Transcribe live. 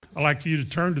I'd like for you to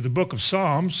turn to the book of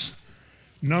Psalms,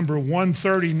 number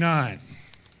 139.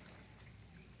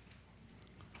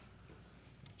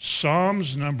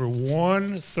 Psalms number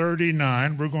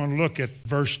 139. We're going to look at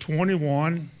verse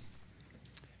 21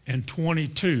 and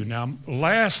 22. Now,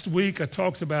 last week I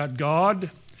talked about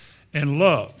God and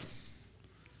love.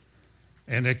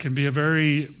 And it can be a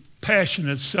very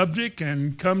passionate subject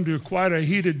and come to quite a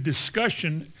heated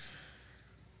discussion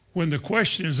when the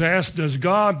question is asked, does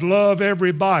God love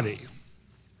everybody,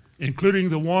 including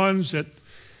the ones that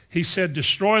he said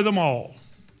destroy them all?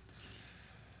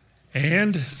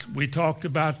 And we talked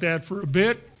about that for a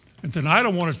bit. And tonight I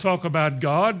want to talk about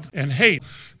God and hate.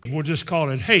 We'll just call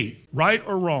it hate, right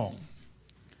or wrong.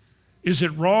 Is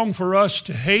it wrong for us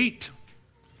to hate?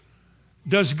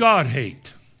 Does God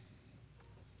hate?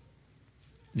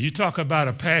 You talk about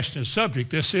a passionate subject.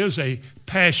 This is a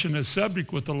passionate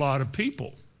subject with a lot of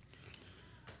people.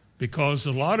 Because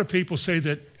a lot of people say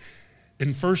that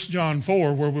in 1 John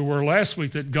 4, where we were last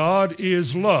week, that God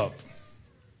is love.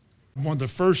 One of the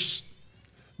first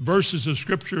verses of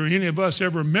Scripture any of us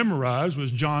ever memorized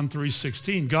was John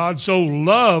 3:16. God so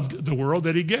loved the world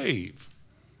that he gave.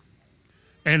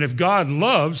 And if God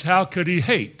loves, how could he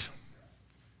hate?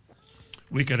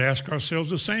 We could ask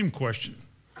ourselves the same question.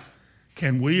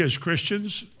 Can we as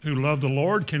Christians who love the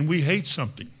Lord, can we hate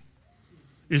something?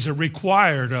 Is it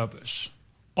required of us?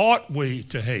 Ought we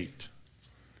to hate?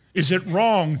 Is it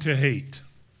wrong to hate?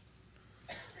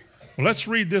 Well, let's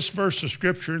read this verse of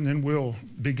Scripture and then we'll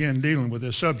begin dealing with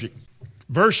this subject.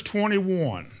 Verse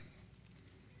 21.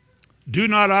 Do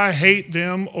not I hate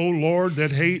them, O Lord,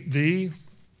 that hate thee?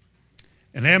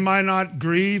 And am I not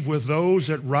grieved with those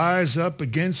that rise up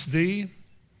against thee?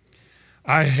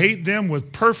 I hate them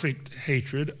with perfect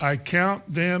hatred. I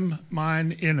count them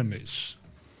mine enemies.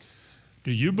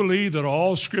 Do you believe that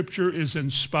all Scripture is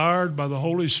inspired by the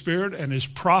Holy Spirit and is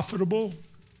profitable?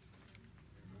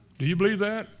 Do you believe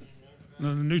that?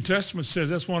 The New Testament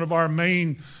says that's one of our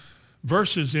main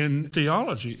verses in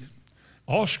theology.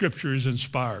 All Scripture is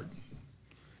inspired.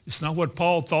 It's not what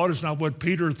Paul thought. It's not what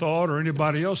Peter thought or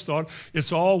anybody else thought.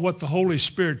 It's all what the Holy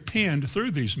Spirit penned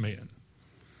through these men.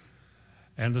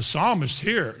 And the psalmist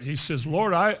here, he says,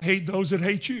 Lord, I hate those that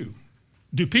hate you.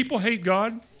 Do people hate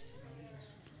God?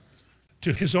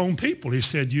 To his own people, he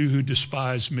said, you who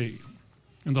despise me.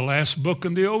 In the last book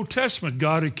in the Old Testament,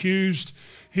 God accused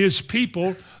his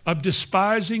people of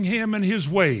despising him and his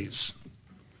ways.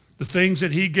 The things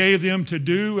that he gave them to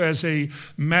do as a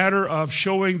matter of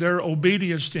showing their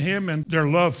obedience to him and their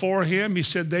love for him, he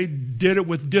said they did it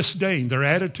with disdain. Their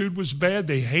attitude was bad.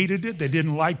 They hated it. They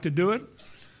didn't like to do it.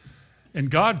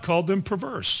 And God called them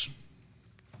perverse.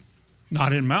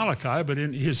 Not in Malachi, but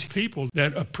in his people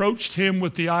that approached him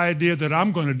with the idea that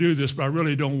I'm going to do this, but I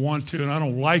really don't want to, and I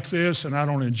don't like this, and I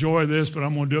don't enjoy this, but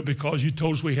I'm going to do it because you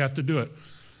told us we have to do it.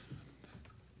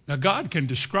 Now, God can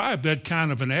describe that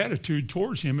kind of an attitude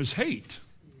towards him as hate.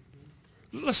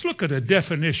 Let's look at a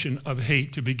definition of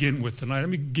hate to begin with tonight. Let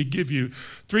me give you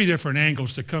three different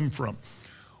angles to come from.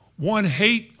 One,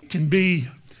 hate can be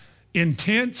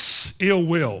intense ill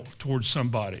will towards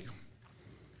somebody.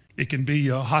 It can be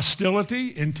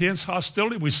hostility, intense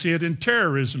hostility. We see it in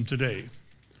terrorism today.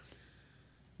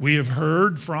 We have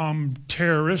heard from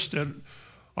terrorists that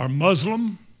are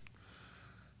Muslim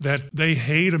that they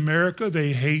hate America,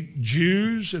 they hate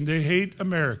Jews, and they hate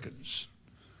Americans.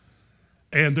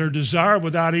 And their desire,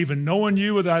 without even knowing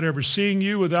you, without ever seeing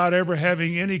you, without ever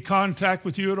having any contact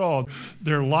with you at all,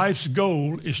 their life's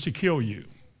goal is to kill you.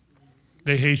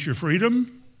 They hate your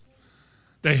freedom.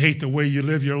 They hate the way you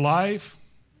live your life.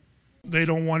 They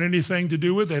don't want anything to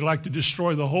do with it. They like to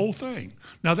destroy the whole thing.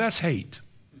 Now that's hate.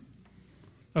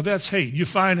 Now that's hate. You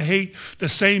find hate the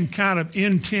same kind of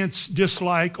intense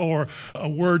dislike, or a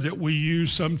word that we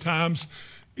use sometimes,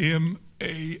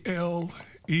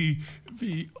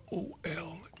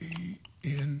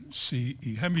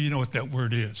 M-A-L-E-V-O-L-E-N-C-E. How many of you know what that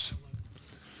word is?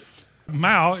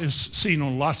 Mal is seen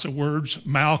on lots of words.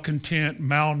 Malcontent,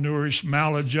 malnourished,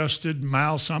 maladjusted,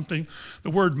 mal something. The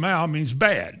word mal means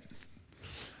bad.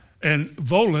 And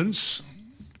volens,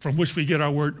 from which we get our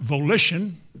word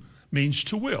volition, means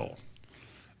to will.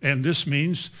 And this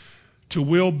means to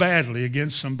will badly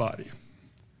against somebody,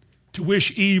 to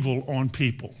wish evil on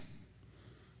people,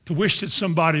 to wish that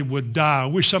somebody would die,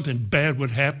 wish something bad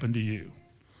would happen to you.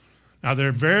 Now, there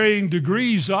are varying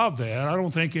degrees of that. I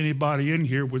don't think anybody in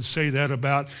here would say that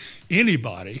about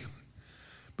anybody,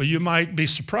 but you might be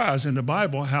surprised in the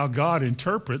Bible how God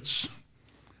interprets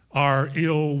our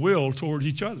ill will toward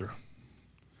each other.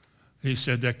 He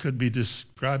said that could be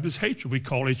described as hatred. We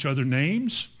call each other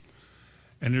names.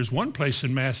 And there's one place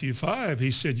in Matthew 5,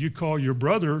 he said, you call your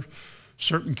brother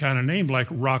certain kind of name like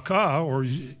Raka, or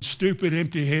stupid,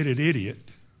 empty-headed idiot.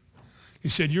 He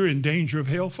said, you're in danger of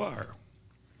hellfire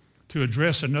to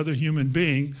address another human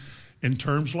being in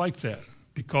terms like that,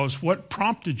 because what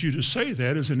prompted you to say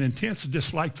that is an intense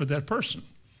dislike for that person.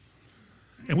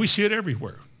 And we see it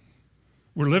everywhere.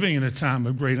 We're living in a time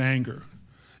of great anger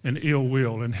and ill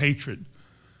will and hatred.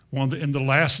 In the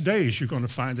last days, you're going to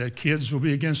find that kids will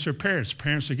be against their parents,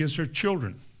 parents against their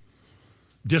children.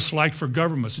 Dislike for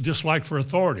governments, dislike for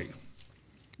authority.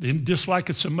 They dislike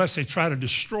it so much they try to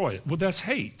destroy it. Well, that's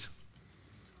hate.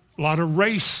 A lot of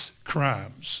race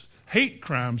crimes, hate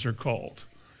crimes are called.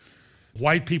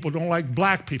 White people don't like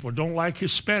black people, don't like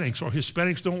Hispanics, or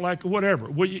Hispanics don't like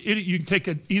whatever. Well, you can take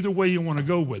it either way you want to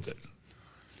go with it.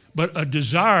 But a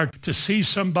desire to see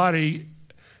somebody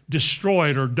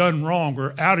destroyed or done wrong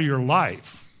or out of your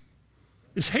life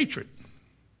is hatred.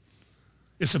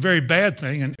 It's a very bad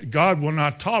thing, and God will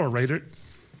not tolerate it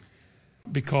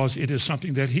because it is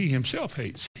something that he himself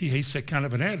hates. He hates that kind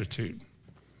of an attitude.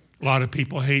 A lot of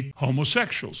people hate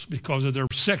homosexuals because of their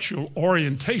sexual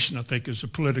orientation, I think is the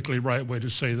politically right way to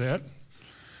say that.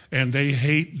 And they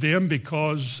hate them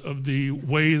because of the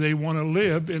way they want to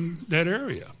live in that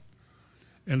area.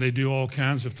 And they do all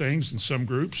kinds of things in some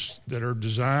groups that are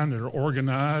designed and are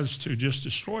organized to just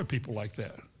destroy people like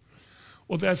that.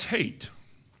 Well, that's hate.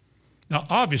 Now,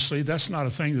 obviously, that's not a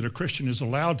thing that a Christian is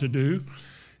allowed to do.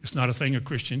 It's not a thing a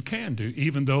Christian can do,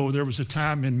 even though there was a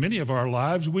time in many of our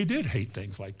lives we did hate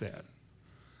things like that.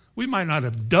 We might not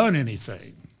have done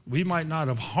anything. We might not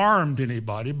have harmed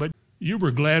anybody, but you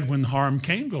were glad when harm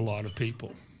came to a lot of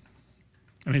people.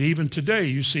 I mean, even today,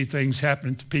 you see things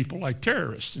happening to people like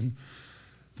terrorists and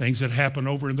things that happen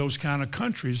over in those kind of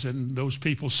countries, and those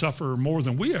people suffer more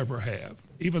than we ever have.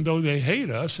 Even though they hate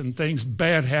us and things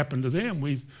bad happen to them,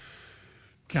 we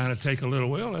kind of take a little,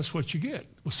 well, that's what you get.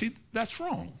 Well, see, that's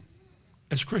wrong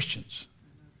as Christians,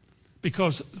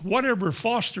 because whatever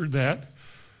fostered that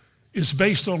is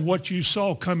based on what you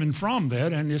saw coming from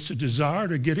that, and it's a desire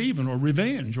to get even or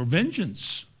revenge or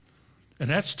vengeance. And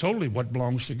that's totally what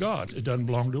belongs to God. It doesn't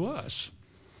belong to us.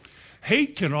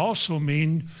 Hate can also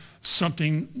mean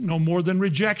something no more than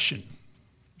rejection,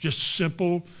 just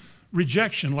simple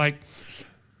rejection. Like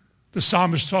the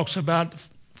psalmist talks about,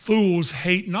 fools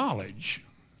hate knowledge.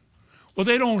 Well,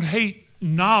 they don't hate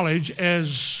knowledge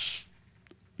as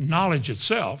knowledge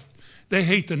itself. They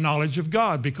hate the knowledge of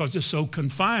God because it's so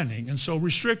confining and so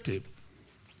restrictive.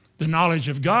 The knowledge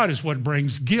of God is what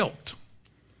brings guilt.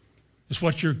 It's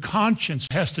what your conscience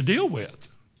has to deal with.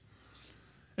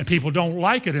 And people don't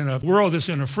like it in a world that's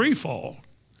in a free fall.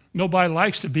 Nobody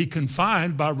likes to be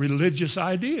confined by religious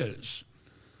ideas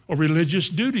or religious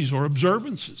duties or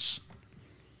observances.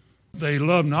 They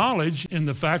love knowledge in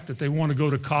the fact that they want to go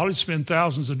to college, spend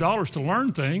thousands of dollars to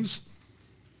learn things.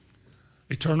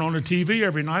 They turn on the TV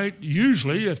every night,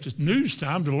 usually if it's news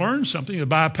time, to learn something. They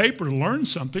buy a paper to learn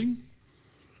something.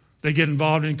 They get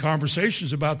involved in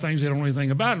conversations about things they don't know anything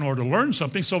about in order to learn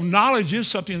something. So knowledge is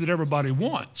something that everybody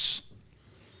wants.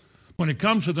 When it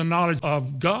comes to the knowledge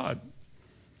of God,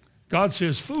 God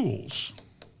says fools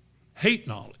hate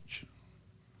knowledge.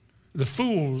 The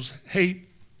fools hate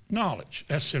knowledge.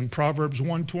 That's in Proverbs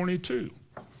 1:22.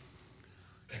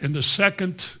 In the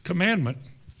second commandment,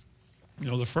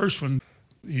 the first one,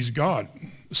 he's God.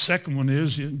 The second one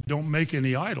is don't make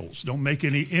any idols. Don't make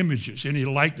any images, any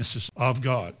likenesses of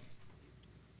God.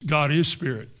 God is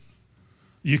spirit.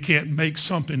 You can't make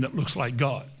something that looks like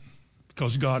God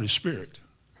because God is spirit.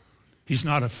 He's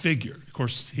not a figure. Of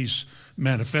course, he's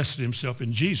manifested himself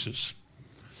in Jesus.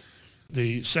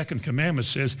 The second commandment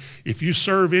says, if you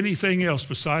serve anything else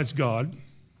besides God,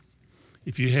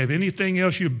 if you have anything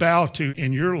else you bow to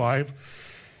in your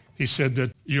life, he said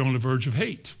that you're on the verge of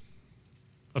hate,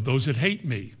 of those that hate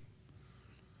me.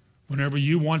 Whenever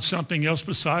you want something else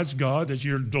besides God that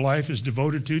your life is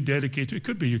devoted to, dedicated to, it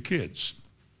could be your kids.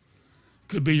 It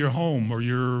could be your home or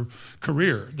your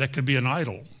career. That could be an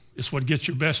idol. It's what gets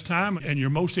your best time and your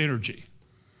most energy.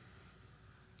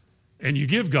 And you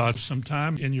give God some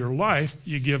time in your life.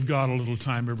 You give God a little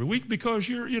time every week because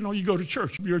you go to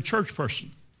church. You're a church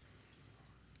person.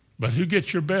 But who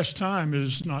gets your best time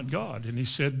is not God. And he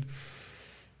said,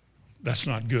 that's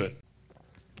not good.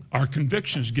 Our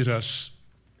convictions get us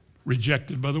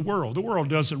rejected by the world. The world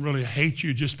doesn't really hate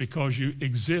you just because you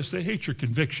exist. They hate your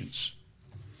convictions.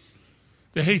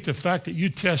 They hate the fact that you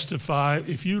testify,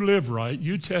 if you live right,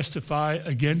 you testify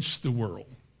against the world.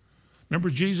 Remember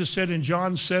Jesus said in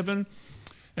John 7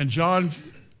 and John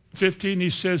 15,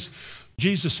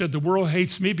 Jesus said, the world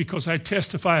hates me because I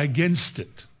testify against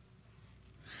it.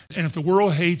 And if the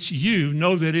world hates you,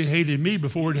 know that it hated me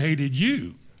before it hated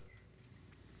you.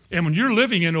 And when you're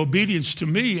living in obedience to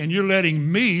me and you're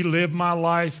letting me live my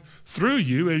life through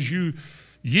you as you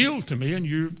yield to me and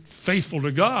you're faithful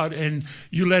to God and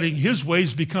you're letting his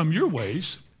ways become your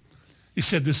ways, he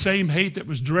said the same hate that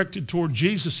was directed toward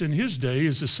Jesus in his day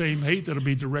is the same hate that will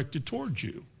be directed towards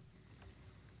you.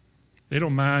 They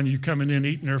don't mind you coming in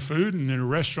eating their food and in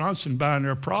restaurants and buying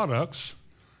their products.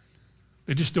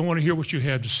 They just don't want to hear what you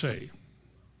have to say.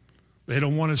 They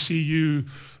don't want to see you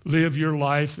live your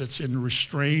life that's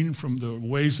restrained from the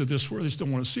ways of this world. They just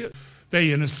don't want to see it.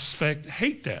 They, in effect,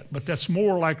 hate that, but that's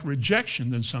more like rejection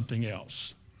than something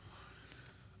else.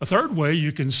 A third way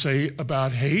you can say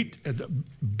about hate,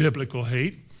 biblical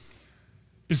hate,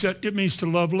 is that it means to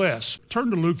love less.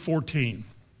 Turn to Luke 14.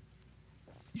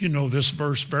 You know this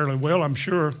verse fairly well, I'm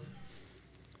sure.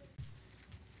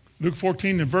 Luke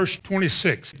 14 and verse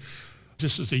 26.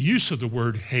 This is the use of the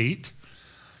word hate.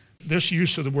 This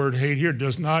use of the word hate here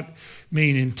does not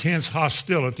mean intense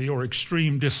hostility or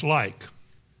extreme dislike.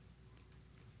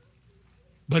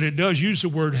 But it does use the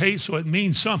word hate, so it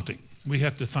means something. We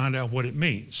have to find out what it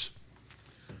means.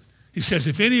 He says,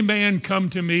 if any man come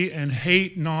to me and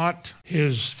hate not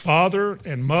his father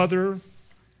and mother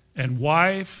and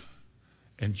wife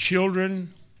and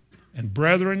children and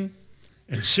brethren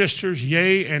and sisters,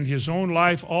 yea, and his own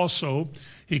life also,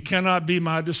 he cannot be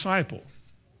my disciple.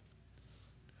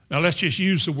 Now let's just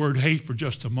use the word hate for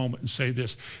just a moment and say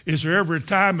this. Is there ever a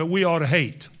time that we ought to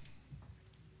hate?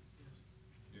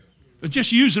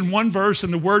 Just using one verse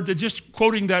and the word, just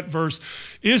quoting that verse,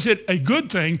 is it a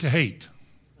good thing to hate?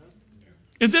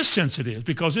 In this sense it is,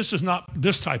 because this is not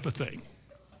this type of thing.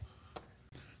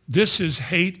 This is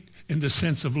hate in the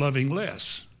sense of loving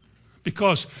less.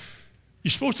 Because you're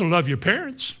supposed to love your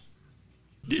parents.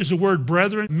 Is the word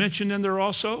brethren mentioned in there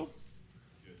also?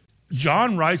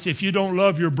 John writes, if you don't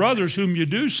love your brothers whom you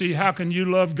do see, how can you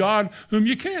love God whom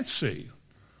you can't see?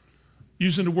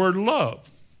 Using the word love.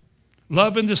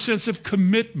 Love in the sense of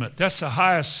commitment. That's the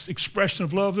highest expression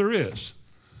of love there is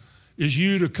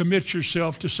you to commit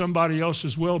yourself to somebody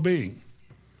else's well-being.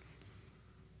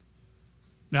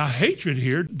 Now, hatred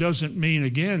here doesn't mean,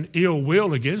 again, ill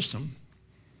will against them.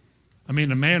 I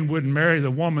mean, a man wouldn't marry the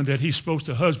woman that he's supposed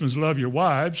to, husbands love your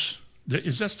wives.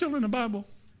 Is that still in the Bible?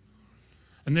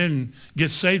 And then get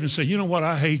saved and say, you know what,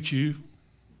 I hate you.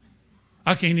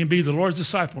 I can't even be the Lord's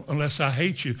disciple unless I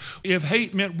hate you. If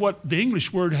hate meant what the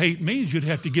English word hate means, you'd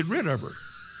have to get rid of her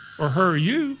or her or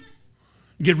you.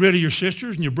 Get rid of your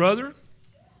sisters and your brother.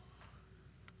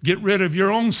 Get rid of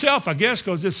your own self, I guess,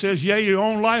 because it says, yea, your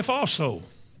own life also.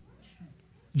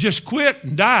 Just quit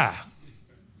and die.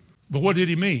 But what did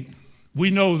he mean? We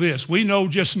know this. We know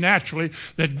just naturally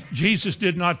that Jesus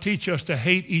did not teach us to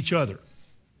hate each other,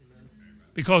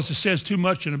 because it says too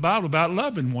much in the Bible about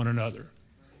loving one another.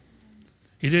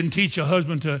 He didn't teach a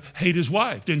husband to hate his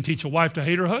wife. Didn't teach a wife to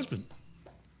hate her husband.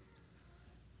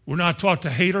 We're not taught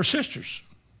to hate our sisters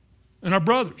and our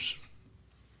brothers.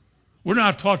 We're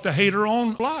not taught to hate our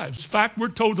own lives. In fact, we're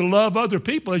told to love other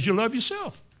people as you love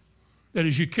yourself. That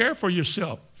is, you care for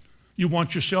yourself. You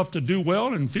want yourself to do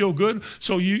well and feel good,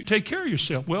 so you take care of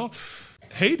yourself. Well,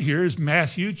 hate here is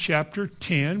Matthew chapter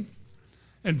 10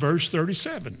 and verse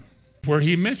 37. Where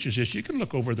he mentions this. You can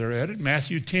look over there at it.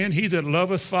 Matthew 10, he that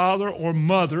loveth father or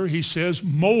mother, he says,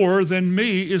 more than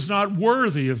me is not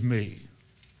worthy of me.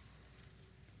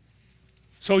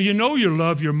 So you know you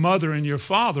love your mother and your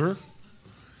father.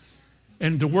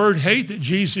 And the word hate that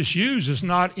Jesus used is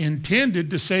not intended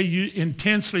to say you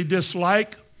intensely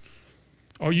dislike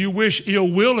or you wish ill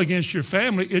will against your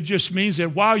family. It just means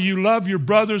that while you love your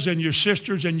brothers and your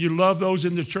sisters and you love those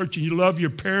in the church and you love your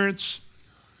parents,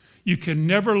 you can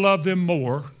never love them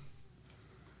more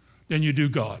than you do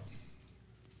God.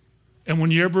 And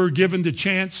when you're ever given the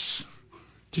chance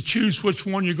to choose which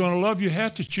one you're going to love, you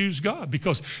have to choose God.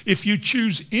 Because if you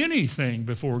choose anything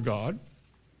before God,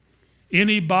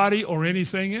 anybody or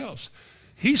anything else,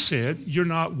 he said you're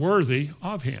not worthy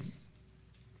of him.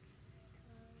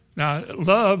 Now,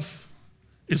 love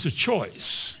is a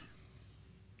choice.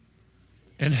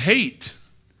 And hate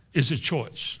is a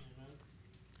choice.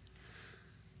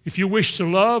 If you wish to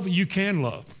love, you can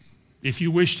love. If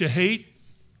you wish to hate,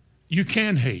 you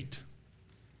can hate.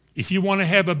 If you want to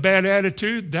have a bad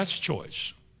attitude, that's a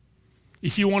choice.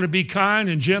 If you want to be kind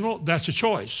and gentle, that's a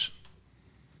choice.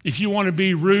 If you want to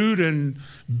be rude and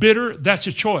bitter, that's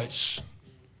a choice.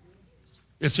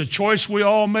 It's a choice we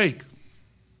all make.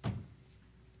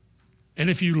 And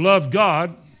if you love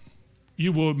God,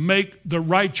 you will make the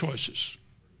right choices.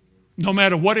 No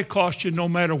matter what it costs you, no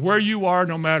matter where you are,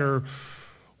 no matter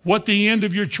what the end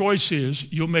of your choice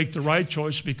is, you'll make the right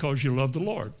choice because you love the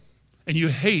Lord. And you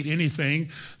hate anything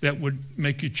that would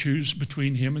make you choose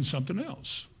between him and something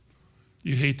else.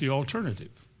 You hate the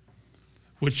alternative,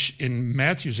 which in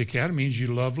Matthew's account means you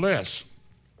love less.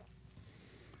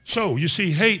 So you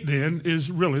see, hate then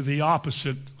is really the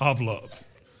opposite of love.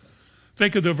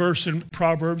 Think of the verse in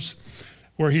Proverbs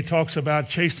where he talks about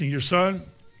chastening your son.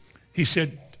 He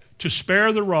said, to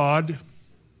spare the rod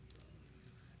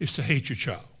is to hate your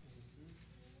child.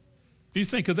 You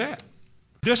think of that.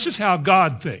 This is how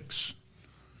God thinks.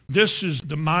 This is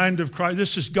the mind of Christ.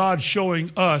 This is God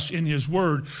showing us in his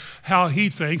word how he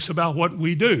thinks about what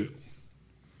we do.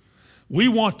 We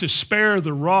want to spare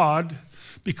the rod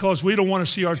because we don't want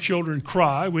to see our children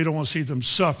cry. We don't want to see them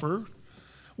suffer.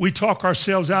 We talk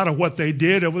ourselves out of what they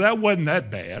did. Well, that wasn't that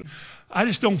bad. I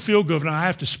just don't feel good when I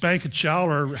have to spank a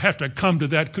child or have to come to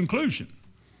that conclusion.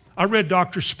 I read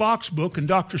Dr. Spock's book, and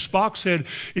Dr. Spock said,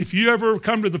 if you ever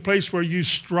come to the place where you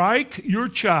strike your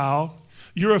child,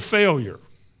 you're a failure.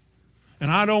 And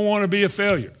I don't want to be a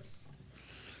failure.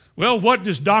 Well, what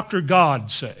does Dr. God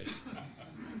say?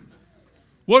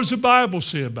 What does the Bible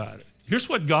say about it? Here's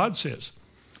what God says.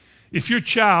 If your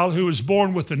child who is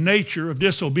born with the nature of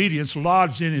disobedience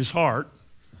lodged in his heart,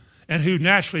 and who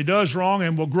naturally does wrong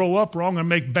and will grow up wrong and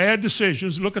make bad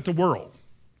decisions, look at the world.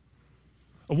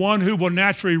 One who will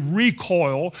naturally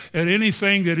recoil at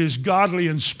anything that is godly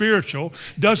and spiritual,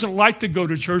 doesn't like to go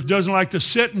to church, doesn't like to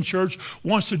sit in church,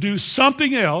 wants to do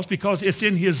something else because it's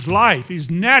in his life.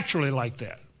 He's naturally like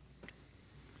that.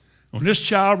 When this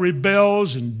child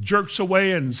rebels and jerks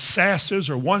away and sasses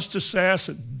or wants to sass,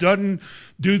 it doesn't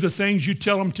do the things you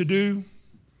tell him to do,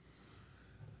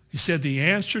 he said the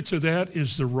answer to that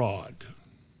is the rod.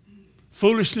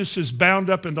 Foolishness is bound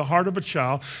up in the heart of a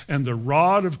child, and the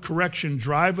rod of correction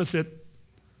driveth it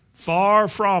far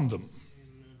from them.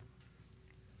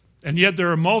 And yet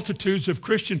there are multitudes of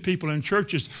Christian people in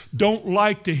churches don't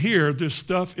like to hear this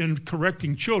stuff in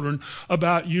correcting children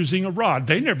about using a rod.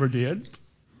 They never did.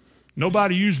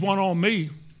 Nobody used one on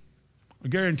me. I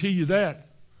guarantee you that.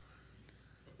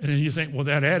 And then you think, well,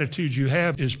 that attitude you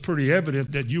have is pretty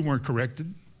evident that you weren't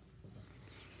corrected.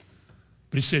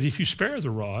 But he said, if you spare the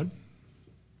rod,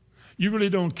 you really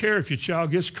don't care if your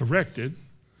child gets corrected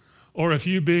or if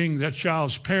you, being that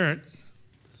child's parent,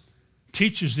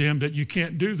 teaches them that you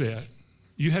can't do that.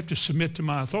 You have to submit to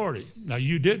my authority. Now,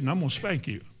 you didn't. I'm going to spank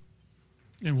you.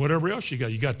 And whatever else you got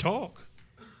to talk.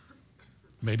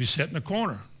 Maybe sit in a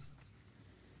corner.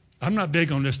 I'm not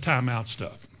big on this timeout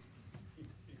stuff.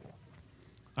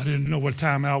 I didn't know what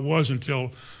timeout was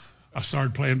until I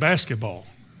started playing basketball.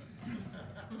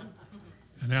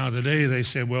 And now today they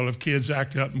say, well, if kids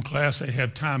act up in class, they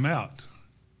have time out,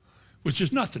 which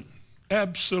is nothing,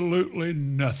 absolutely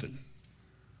nothing.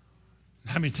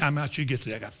 How many timeouts you get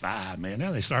today? I got 5, man.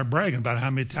 Now they start bragging about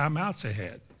how many timeouts they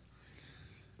had.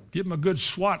 Give them a good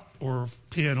swat or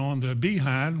 10 on the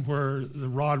behind where the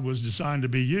rod was designed to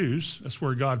be used. That's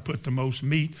where God put the most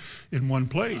meat in one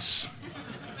place.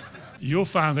 You'll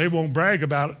find they won't brag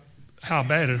about how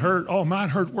bad it hurt. Oh, mine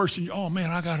hurt worse than you. Oh,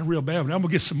 man, I got a real bad one. I'm going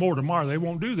to get some more tomorrow. They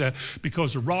won't do that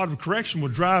because the rod of correction will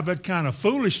drive that kind of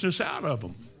foolishness out of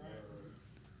them.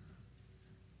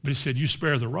 But he said, you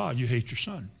spare the rod, you hate your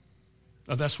son.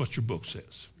 Now, that's what your book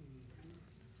says.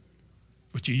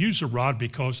 But you use a rod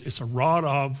because it's a rod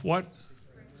of what?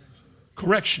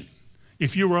 Correction.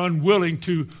 If you are unwilling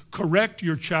to correct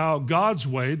your child God's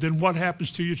way, then what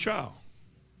happens to your child?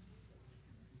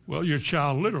 Well, your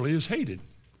child literally is hated.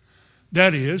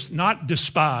 That is, not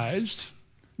despised,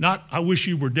 not I wish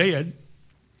you were dead,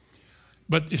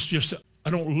 but it's just I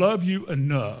don't love you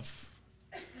enough,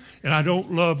 and I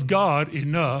don't love God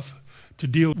enough to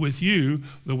deal with you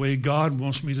the way God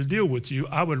wants me to deal with you.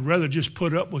 I would rather just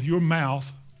put up with your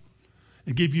mouth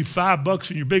and give you $5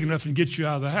 and you're big enough and get you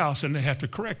out of the house and they have to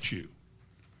correct you.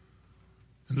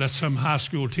 And let some high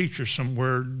school teacher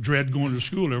somewhere dread going to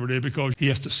school every day because he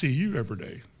has to see you every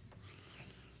day.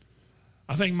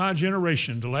 I think my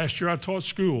generation, the last year I taught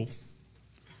school,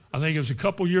 I think it was a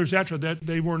couple years after that,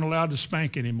 they weren't allowed to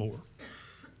spank anymore.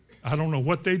 I don't know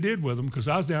what they did with them because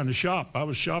I was down in the shop. I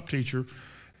was a shop teacher.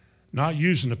 Not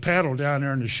using the paddle down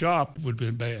there in the shop would have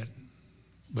been bad.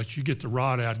 But you get the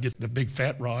rod out, get the big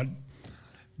fat rod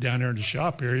down there in the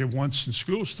shop area. Once the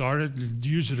school started, and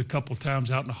use it a couple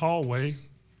times out in the hallway.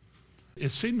 It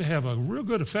seemed to have a real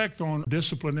good effect on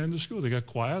discipline in the school. They got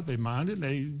quiet, they minded,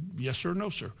 they yes sir, no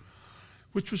sir,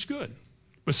 which was good.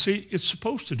 But see, it's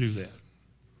supposed to do that.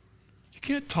 You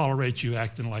can't tolerate you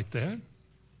acting like that.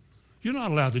 You're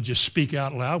not allowed to just speak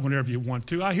out loud whenever you want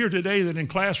to. I hear today that in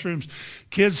classrooms,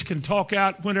 kids can talk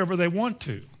out whenever they want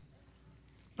to.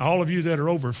 All of you that are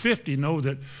over 50 know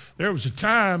that there was a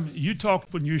time you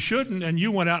talked when you shouldn't, and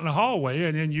you went out in the hallway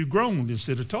and then you groaned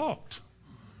instead of talked.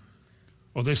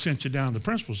 Well, they sent you down to the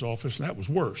principal's office, and that was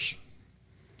worse.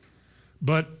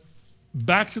 But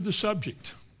back to the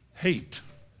subject, hate.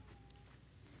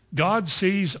 God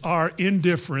sees our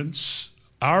indifference,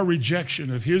 our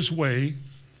rejection of his way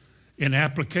in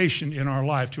application in our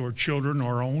life to our children,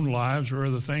 our own lives, or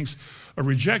other things. A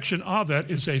rejection of that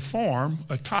is a form,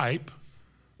 a type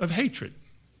of hatred.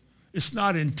 It's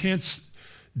not intense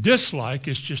dislike,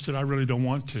 it's just that I really don't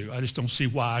want to. I just don't see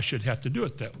why I should have to do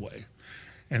it that way.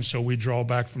 And so we draw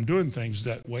back from doing things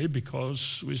that way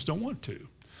because we just don't want to.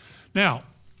 Now,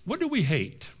 what do we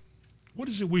hate? What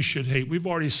is it we should hate? We've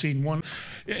already seen one.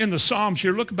 In the Psalms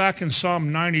here, look back in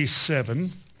Psalm 97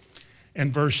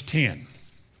 and verse 10.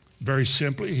 Very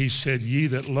simply, he said, ye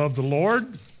that love the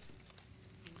Lord,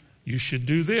 you should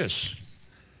do this.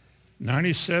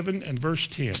 97 and verse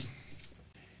 10.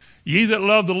 Ye that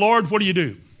love the Lord, what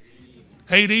do?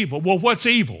 Hate evil. Well, what's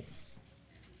evil?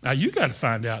 Now, you got to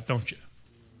find out, don't you?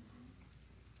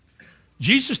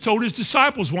 Jesus told his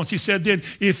disciples once, he said, then,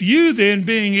 if you then,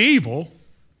 being evil,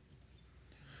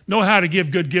 know how to give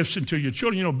good gifts unto your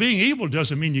children. You know, being evil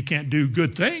doesn't mean you can't do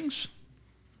good things.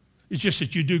 It's just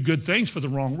that you do good things for the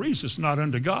wrong reason. It's not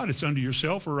unto God. It's unto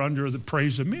yourself or under the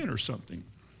praise of men or something.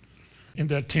 In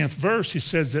that 10th verse, he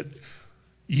says that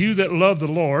you that love the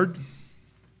Lord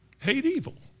hate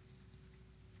evil.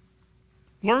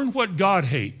 Learn what God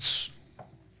hates.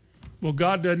 Well,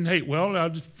 God doesn't hate. Well, now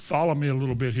just follow me a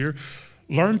little bit here.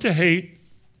 Learn to hate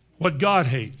what God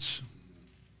hates.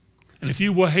 And if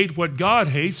you will hate what God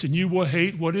hates, then you will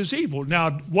hate what is evil.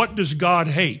 Now, what does God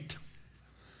hate?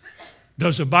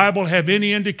 Does the Bible have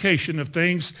any indication of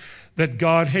things that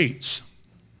God hates?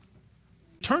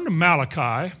 Turn to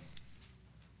Malachi.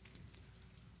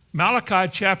 Malachi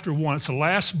chapter 1. It's the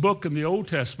last book in the Old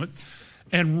Testament.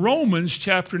 And Romans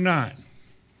chapter 9.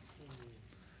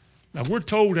 Now, we're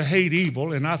told to hate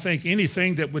evil, and I think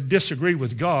anything that would disagree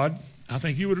with God, I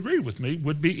think you would agree with me,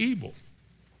 would be evil.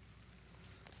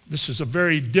 This is a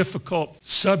very difficult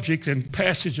subject and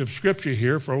passage of Scripture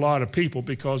here for a lot of people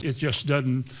because it just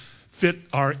doesn't fit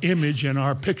our image and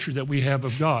our picture that we have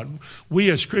of God. We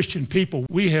as Christian people,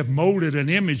 we have molded an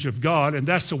image of God, and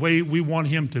that's the way we want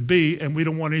him to be, and we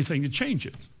don't want anything to change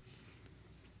it.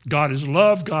 God is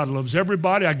love. God loves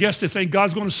everybody. I guess they think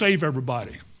God's going to save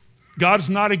everybody. God's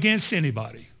not against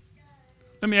anybody.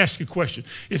 Let me ask you a question.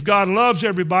 If God loves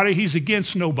everybody, he's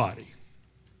against nobody.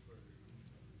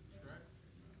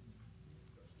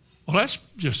 Well, that's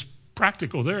just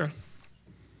practical there.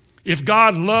 If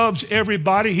God loves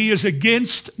everybody, he is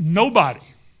against nobody.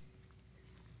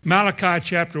 Malachi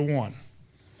chapter 1,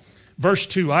 verse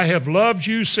 2, I have loved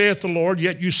you, saith the Lord,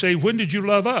 yet you say, when did you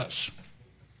love us?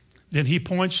 Then he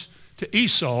points to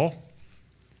Esau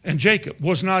and Jacob.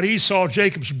 Was not Esau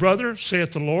Jacob's brother,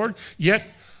 saith the Lord, yet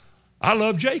I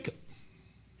love Jacob.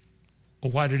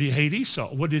 Well, why did he hate Esau?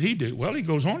 What did he do? Well, he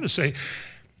goes on to say,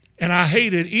 and I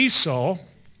hated Esau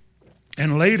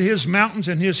and laid his mountains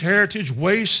and his heritage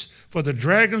waste for the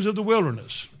dragons of the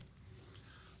wilderness.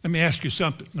 Let me ask you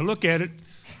something. Now look at it.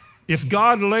 If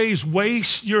God lays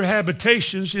waste your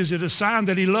habitations, is it a sign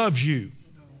that he loves you?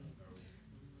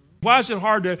 Why is it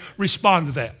hard to respond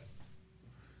to that?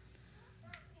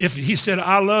 If he said,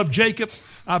 I love Jacob,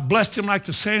 I blessed him like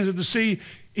the sands of the sea,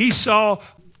 Esau,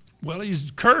 well,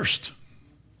 he's cursed.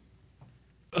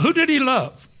 Who did he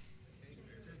love?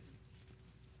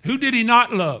 Who did he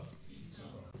not love?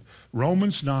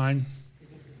 Romans 9.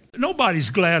 Nobody's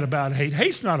glad about hate.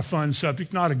 Hate's not a fun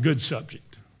subject, not a good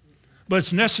subject. But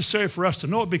it's necessary for us to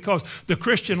know it because the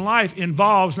Christian life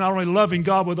involves not only loving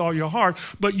God with all your heart,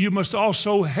 but you must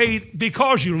also hate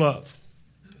because you love.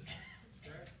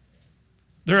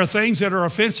 There are things that are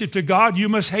offensive to God, you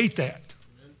must hate that.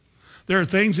 There are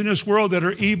things in this world that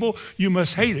are evil, you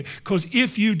must hate it. Because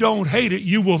if you don't hate it,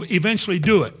 you will eventually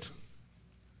do it.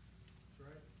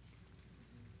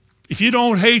 If you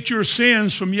don't hate your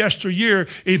sins from yesteryear,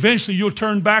 eventually you'll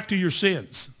turn back to your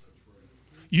sins.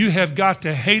 You have got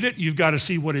to hate it. You've got to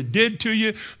see what it did to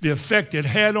you, the effect it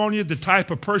had on you, the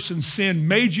type of person sin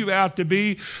made you out to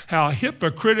be, how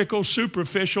hypocritical,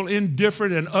 superficial,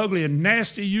 indifferent, and ugly and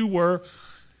nasty you were.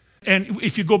 And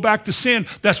if you go back to sin,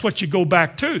 that's what you go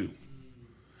back to.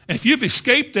 And if you've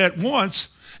escaped that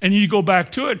once and you go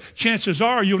back to it, chances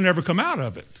are you'll never come out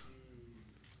of it.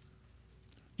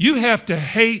 You have to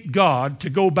hate God to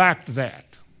go back to that.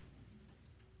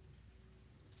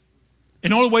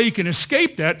 And the only way you can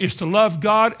escape that is to love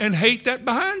God and hate that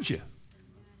behind you.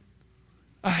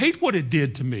 I hate what it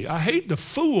did to me. I hate the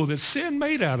fool that sin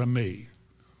made out of me.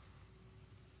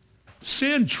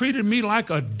 Sin treated me like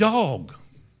a dog.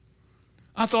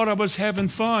 I thought I was having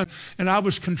fun, and I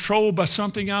was controlled by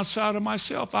something outside of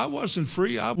myself. I wasn't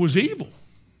free. I was evil.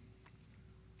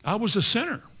 I was a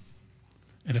sinner.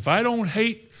 And if I don't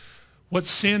hate what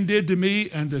sin did to me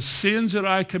and the sins that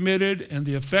I committed and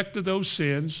the effect of those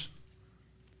sins,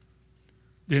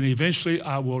 then eventually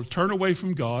I will turn away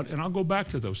from God and I'll go back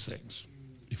to those things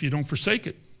if you don't forsake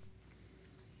it.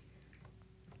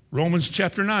 Romans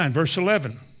chapter 9, verse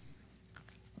 11.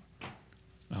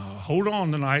 Hold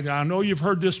on tonight. I know you've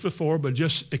heard this before, but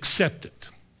just accept it.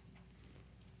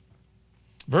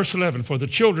 Verse 11, for the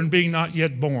children being not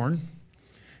yet born,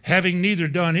 having neither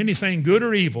done anything good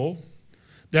or evil,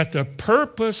 that the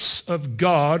purpose of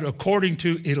God according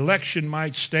to election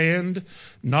might stand,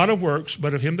 not of works,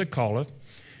 but of him that calleth,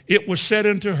 it was said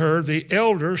unto her, the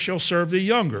elder shall serve the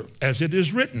younger, as it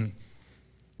is written.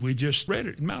 We just read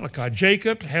it in Malachi.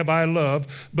 Jacob have I loved,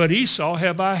 but Esau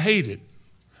have I hated.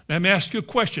 Let me ask you a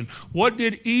question. What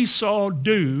did Esau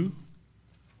do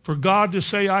for God to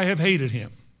say, I have hated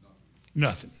him?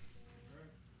 Nothing.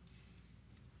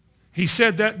 He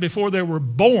said that before they were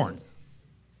born.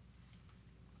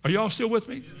 Are y'all still with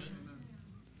me?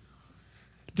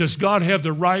 Does God have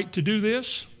the right to do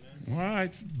this? All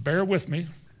right, bear with me.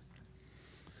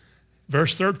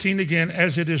 Verse 13 again,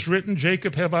 as it is written,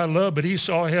 Jacob have I loved, but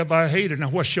Esau have I hated. Now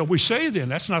what shall we say then?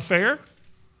 That's not fair.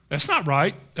 That's not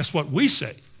right. That's what we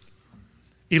say.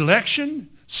 Election,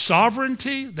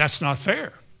 sovereignty, that's not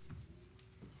fair.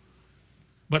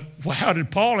 But how did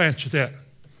Paul answer that?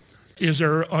 Is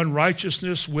there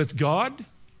unrighteousness with God?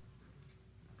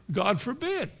 God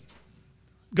forbid.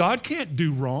 God can't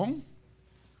do wrong.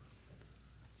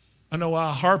 I know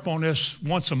I harp on this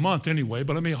once a month anyway,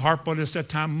 but let me harp on this that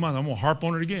time of month. I'm going to harp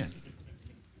on it again.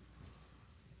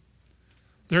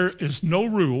 There is no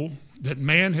rule that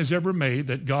man has ever made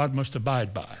that God must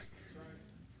abide by.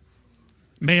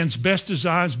 Man's best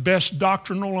designs, best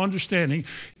doctrinal understanding,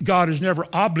 God is never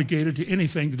obligated to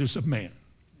anything that is of man.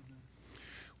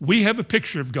 We have a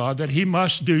picture of God that he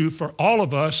must do for all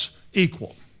of us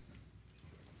equal.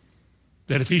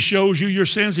 That if he shows you your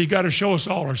sins, he got to show us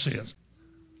all our sins.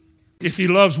 If he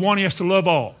loves one, he has to love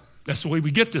all. That's the way we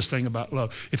get this thing about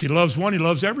love. If he loves one, he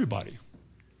loves everybody.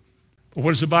 But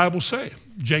what does the Bible say?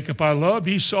 Jacob I loved,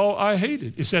 Esau I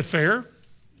hated. Is that fair?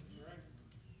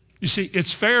 You see,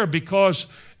 it's fair because,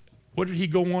 what did he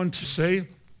go on to say?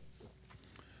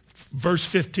 Verse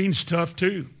 15 is tough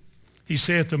too. He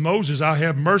saith to Moses, I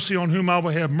have mercy on whom I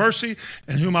will have mercy,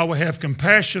 and whom I will have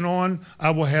compassion on, I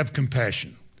will have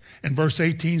compassion. And verse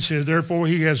 18 says, therefore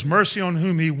he has mercy on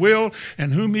whom he will,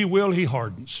 and whom he will he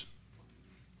hardens.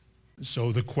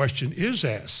 So the question is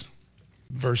asked.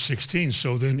 Verse 16,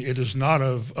 so then it is not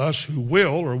of us who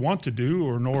will or want to do,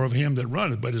 or nor of him that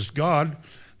runneth, but it's God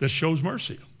that shows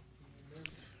mercy.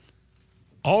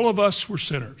 All of us were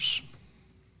sinners.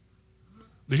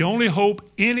 The only hope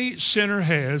any sinner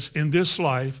has in this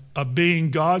life of being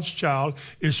God's child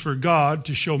is for God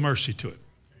to show mercy to it.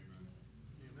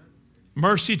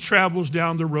 Mercy travels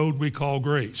down the road we call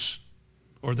grace,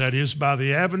 or that is by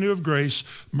the avenue of grace,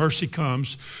 mercy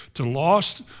comes to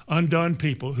lost, undone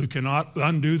people who cannot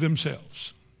undo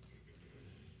themselves.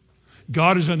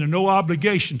 God is under no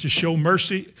obligation to show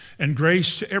mercy and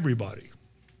grace to everybody.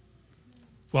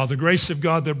 While the grace of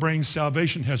God that brings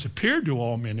salvation has appeared to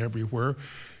all men everywhere,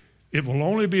 it will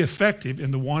only be effective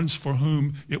in the ones for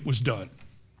whom it was done.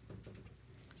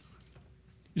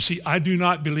 You see, I do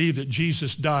not believe that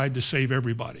Jesus died to save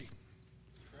everybody.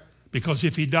 Because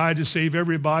if he died to save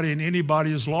everybody and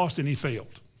anybody is lost, then he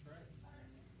failed.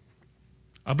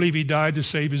 I believe he died to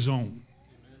save his own.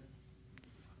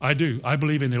 I do. I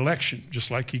believe in election,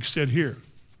 just like he said here.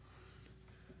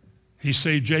 He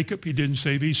saved Jacob, he didn't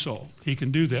save Esau. He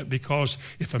can do that because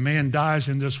if a man dies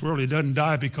in this world, he doesn't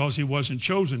die because he wasn't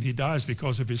chosen. He dies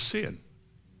because of his sin.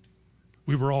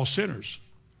 We were all sinners.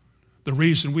 The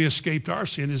reason we escaped our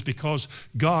sin is because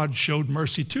God showed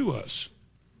mercy to us.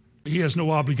 He has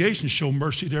no obligation to show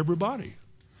mercy to everybody.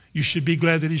 You should be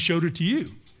glad that he showed it to you.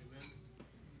 Amen.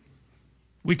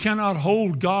 We cannot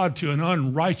hold God to an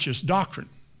unrighteous doctrine.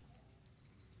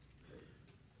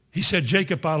 He said,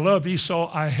 Jacob I love,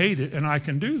 Esau I hated, and I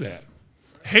can do that.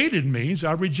 Hated means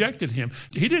I rejected him.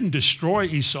 He didn't destroy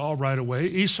Esau right away.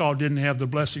 Esau didn't have the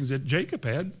blessings that Jacob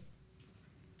had.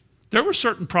 There were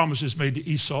certain promises made to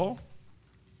Esau.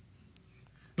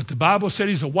 But the Bible said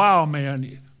he's a wild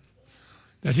man,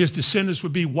 that his descendants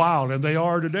would be wild, and they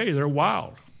are today. They're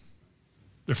wild.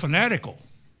 They're fanatical.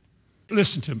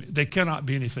 Listen to me. They cannot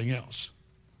be anything else.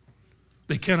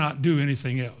 They cannot do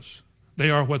anything else. They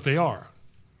are what they are.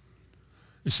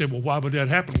 You say, well, why would that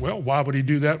happen? Well, why would he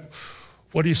do that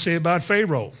What do you say about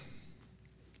Pharaoh?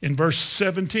 In verse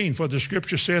 17, for the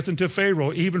scripture saith unto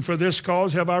Pharaoh, even for this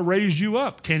cause have I raised you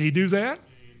up. Can he do that?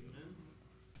 Amen.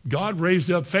 God raised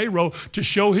up Pharaoh to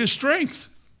show his strength.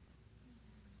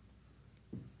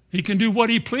 He can do what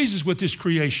he pleases with his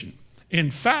creation.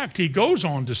 In fact, he goes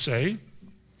on to say,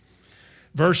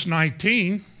 verse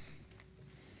 19,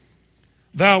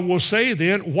 thou wilt say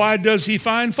then, why does he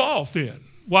find fault then?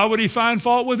 Why would he find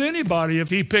fault with anybody if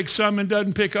he picks some and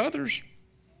doesn't pick others?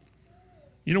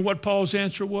 You know what Paul's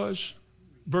answer was?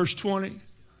 Verse 20,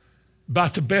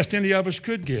 about the best any of us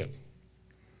could give.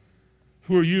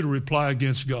 Who are you to reply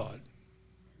against God?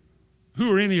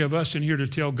 Who are any of us in here to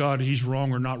tell God he's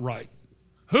wrong or not right?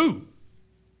 Who?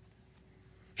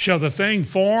 Shall the thing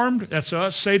formed, that's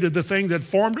us, say to the thing that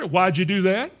formed it, why'd you do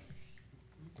that?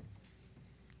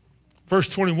 Verse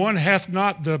 21, hath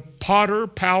not the potter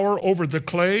power over the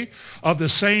clay of the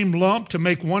same lump to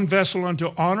make one vessel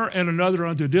unto honor and another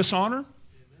unto dishonor?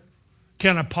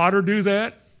 Can a potter do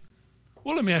that?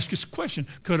 Well, let me ask you a question.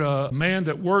 Could a man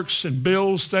that works and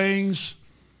builds things,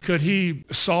 could he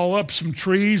saw up some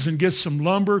trees and get some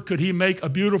lumber? Could he make a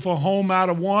beautiful home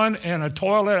out of one and a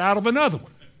toilet out of another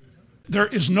one? There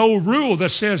is no rule that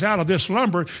says out of this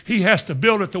lumber, he has to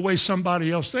build it the way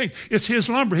somebody else thinks. It's his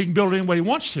lumber. He can build it any way he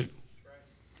wants to.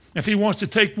 If he wants to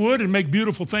take wood and make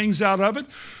beautiful things out of it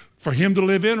for him to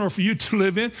live in or for you to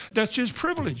live in, that's his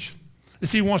privilege.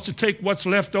 If he wants to take what's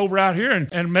left over out here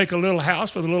and make a little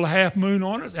house with a little half moon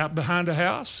on it out behind a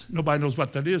house, nobody knows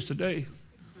what that is today.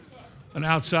 An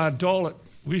outside toilet.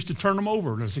 We used to turn them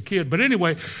over as a kid. But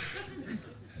anyway,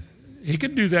 he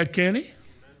can do that, can he?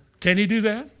 Can he do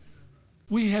that?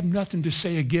 We have nothing to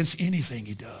say against anything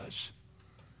he does.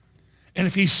 And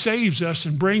if he saves us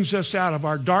and brings us out of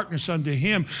our darkness unto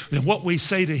him, then what we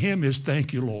say to him is,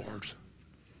 thank you, Lord.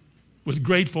 With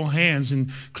grateful hands and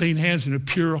clean hands and a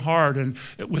pure heart and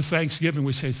with thanksgiving,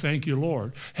 we say, thank you,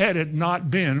 Lord. Had it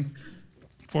not been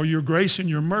for your grace and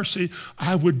your mercy,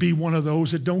 I would be one of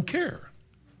those that don't care.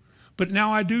 But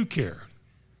now I do care.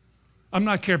 I'm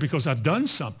not care because I've done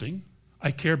something.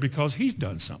 I care because he's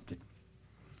done something.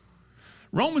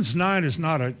 Romans 9 is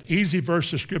not an easy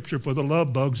verse of scripture for the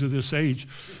love bugs of this age,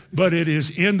 but it is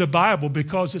in the Bible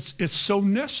because it's so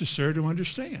necessary to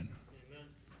understand.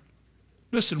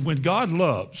 Listen, when God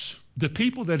loves, the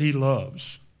people that he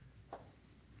loves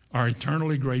are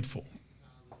eternally grateful.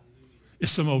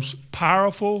 It's the most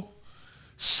powerful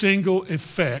single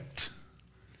effect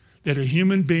that a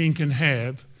human being can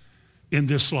have in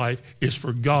this life is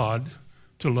for God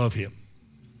to love him.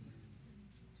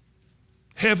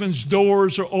 Heaven's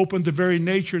doors are open, the very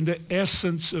nature and the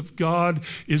essence of God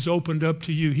is opened up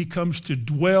to you. He comes to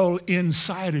dwell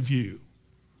inside of you.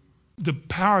 The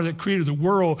power that created the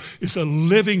world is a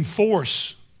living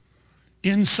force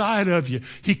inside of you.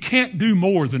 He can't do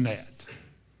more than that.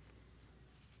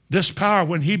 This power,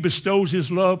 when he bestows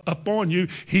his love upon you,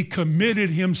 he committed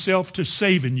himself to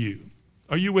saving you.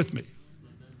 Are you with me?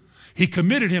 He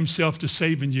committed himself to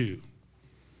saving you.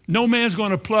 No man's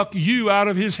going to pluck you out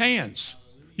of his hands.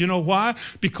 You know why?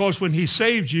 Because when he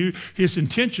saved you, his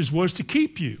intentions was to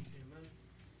keep you.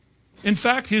 In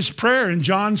fact, his prayer in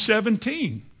John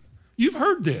 17, you've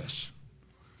heard this.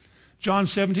 John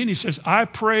 17, he says, I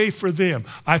pray for them.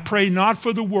 I pray not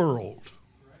for the world.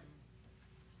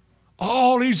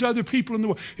 All these other people in the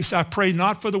world. He said, I pray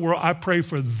not for the world. I pray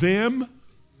for them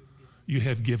you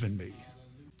have given me.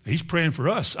 He's praying for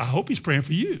us. I hope he's praying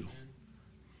for you.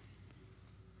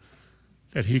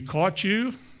 That he caught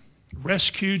you,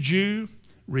 rescued you,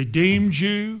 redeemed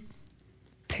you,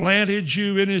 planted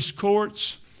you in his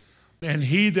courts, and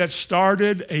he that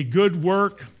started a good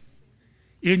work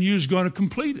in you is going to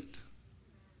complete it.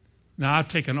 Now, I've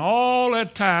taken all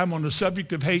that time on the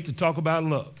subject of hate to talk about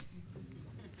love.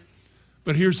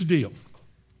 But here's the deal.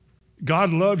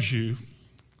 God loves you,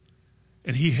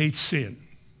 and he hates sin.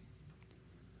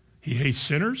 He hates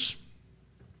sinners.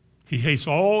 He hates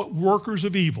all workers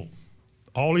of evil,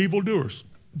 all evildoers.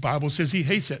 The Bible says he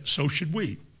hates that. So should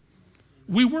we.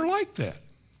 We were like that.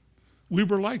 We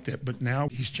were like that, but now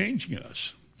he's changing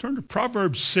us. Turn to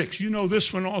Proverbs 6. You know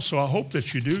this one also. I hope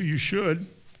that you do. You should.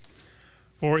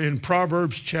 Or in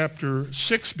Proverbs chapter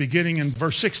 6, beginning in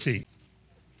verse 16.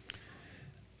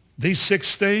 These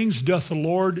 6 things doth the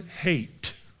Lord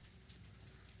hate.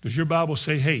 Does your Bible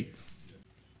say hate?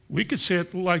 We could say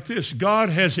it like this. God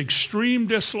has extreme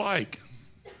dislike.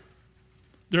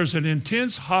 There's an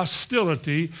intense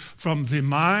hostility from the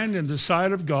mind and the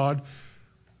side of God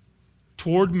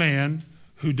toward man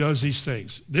who does these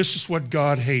things. This is what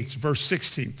God hates. Verse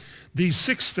 16. These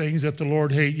 6 things that the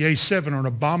Lord hates, yea, 7 are an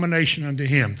abomination unto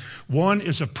him. 1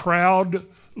 is a proud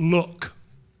look.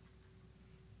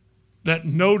 that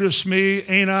notice me,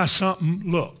 ain't I something?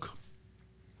 Look.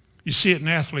 You see it in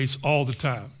athletes all the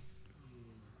time.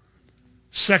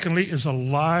 Secondly is a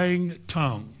lying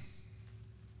tongue.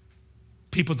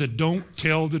 People that don't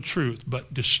tell the truth,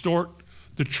 but distort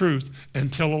the truth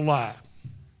and tell a lie.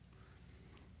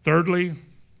 Thirdly,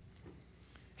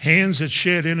 hands that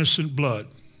shed innocent blood.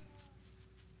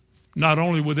 Not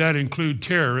only would that include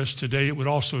terrorists today, it would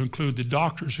also include the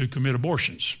doctors who commit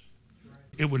abortions.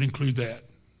 It would include that.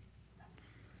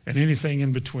 And anything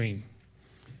in between.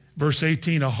 Verse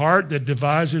 18, a heart that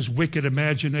devises wicked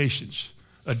imaginations,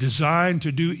 a design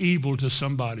to do evil to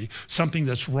somebody, something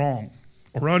that's wrong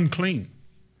or unclean.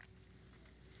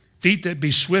 Feet that be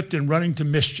swift in running to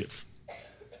mischief,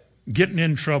 getting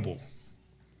in trouble,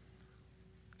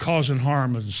 causing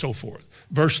harm, and so forth.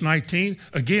 Verse 19,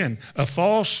 again, a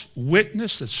false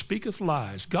witness that speaketh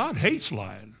lies. God hates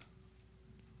lying.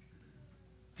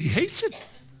 He hates it.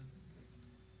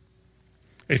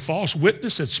 A false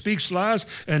witness that speaks lies,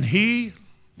 and he,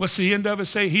 what's the end of it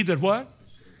say? He that what?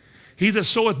 He that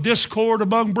soweth discord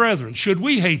among brethren. Should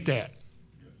we hate that?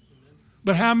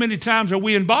 But how many times are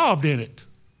we involved in it?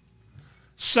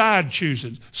 Side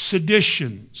choosing,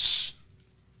 seditions.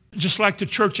 Just like the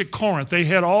church at Corinth, they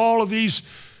had all of these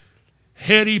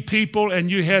heady people,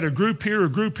 and you had a group here, a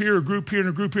group here, a group here, and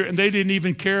a group here, and they didn't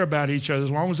even care about each other.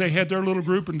 As long as they had their little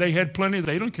group and they had plenty,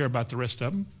 they don't care about the rest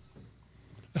of them.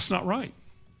 That's not right.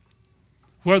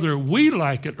 Whether we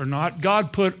like it or not,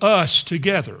 God put us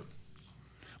together.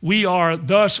 We are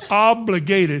thus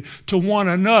obligated to one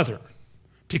another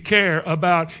to care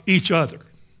about each other.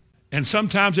 And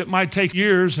sometimes it might take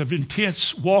years of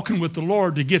intense walking with the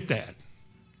Lord to get that.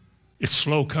 It's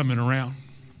slow coming around.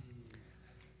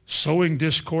 Sowing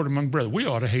discord among brethren. We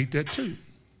ought to hate that too.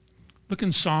 Look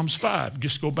in Psalms 5.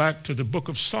 Just go back to the book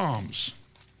of Psalms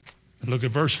and look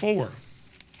at verse 4.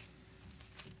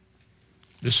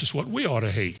 This is what we ought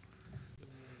to hate.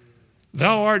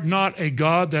 Thou art not a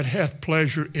God that hath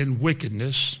pleasure in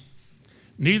wickedness,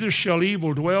 neither shall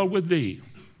evil dwell with thee.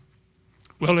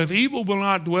 Well, if evil will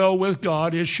not dwell with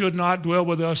God, it should not dwell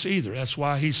with us either. That's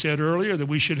why he said earlier that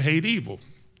we should hate evil.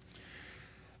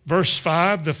 Verse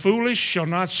 5, the foolish shall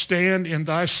not stand in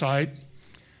thy sight.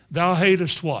 Thou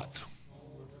hatest what?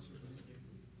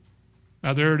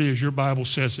 Now there it is. Your Bible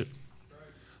says it.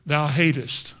 Thou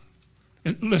hatest.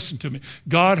 And listen to me.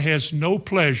 God has no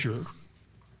pleasure.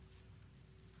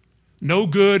 No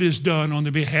good is done on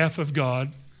the behalf of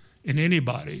God in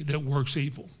anybody that works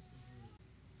evil.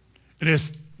 And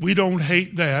if we don't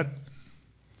hate that,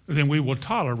 then we will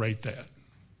tolerate that.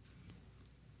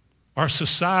 Our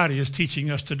society is teaching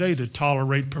us today to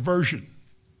tolerate perversion,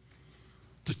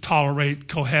 to tolerate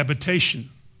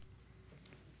cohabitation,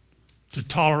 to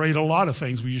tolerate a lot of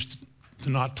things we used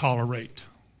to not tolerate.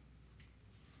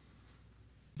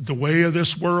 The way of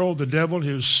this world, the devil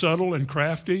is subtle and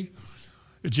crafty.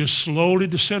 It's just slowly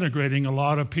disintegrating a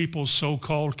lot of people's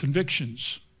so-called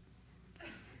convictions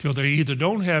till they either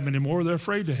don't have them anymore or they're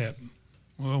afraid to have them.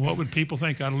 Well, what would people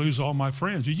think? I'd lose all my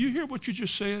friends. Did you hear what you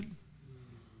just said?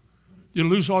 You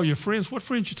lose all your friends? What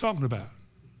friends are you talking about?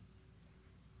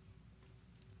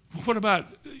 What about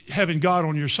having God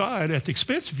on your side at the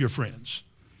expense of your friends?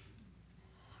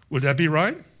 Would that be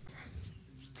right?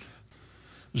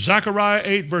 Zechariah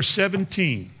 8, verse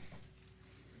 17.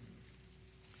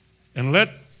 And let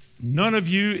none of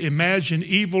you imagine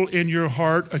evil in your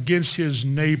heart against his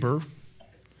neighbor,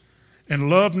 and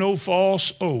love no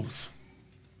false oath.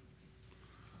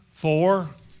 For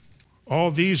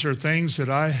all these are things that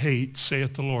I hate,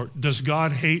 saith the Lord. Does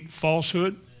God hate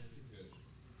falsehood?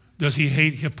 Does he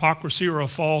hate hypocrisy or a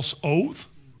false oath?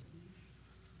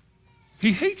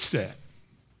 He hates that.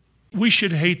 We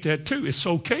should hate that too. It's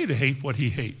okay to hate what he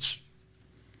hates.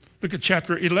 Look at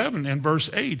chapter 11 and verse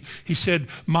 8. He said,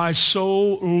 my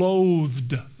soul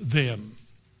loathed them.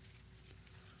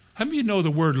 How many of you know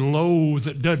the word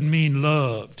loathe doesn't mean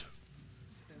loved?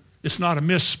 It's not a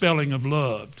misspelling of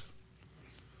loved.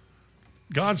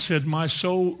 God said, my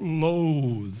soul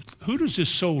loathed. Who does this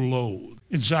soul loathe?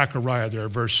 In Zechariah there,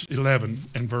 verse 11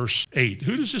 and verse 8.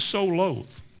 Who does this soul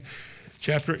loathe?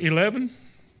 Chapter 11,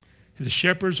 the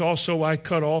shepherds also I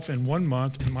cut off in 1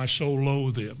 month, and my soul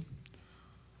loathed them.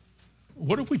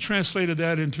 What if we translated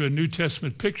that into a New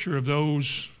Testament picture of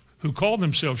those who call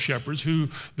themselves shepherds, who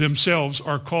themselves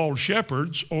are called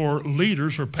shepherds or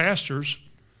leaders or pastors,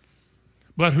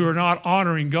 but who are not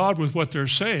honoring God with what they're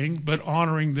saying, but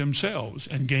honoring themselves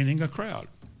and gaining a crowd?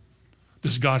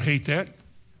 Does God hate that?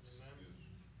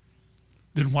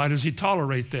 Then why does he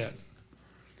tolerate that?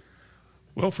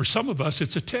 Well, for some of us,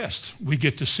 it's a test. We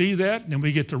get to see that, and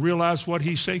we get to realize what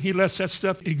he's saying. He lets that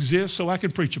stuff exist so I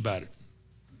can preach about it.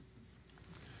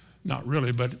 Not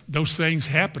really, but those things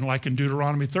happen like in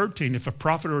Deuteronomy 13. If a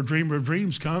prophet or a dreamer of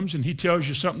dreams comes and he tells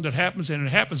you something that happens and it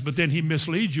happens, but then he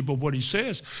misleads you by what he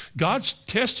says, God's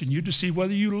testing you to see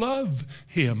whether you love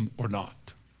him or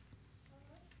not.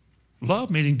 Love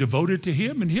meaning devoted to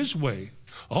him and his way.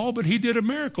 Oh, but he did a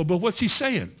miracle. But what's he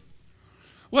saying?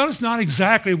 Well, it's not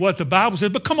exactly what the Bible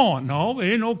says, but come on.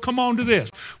 No, come on to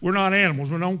this. We're not animals.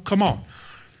 Come on.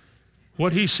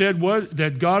 What he said was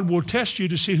that God will test you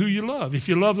to see who you love. If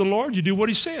you love the Lord, you do what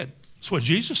he said. That's what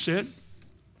Jesus said.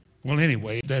 Well,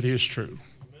 anyway, that is true.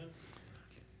 Amen.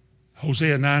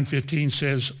 Hosea 9:15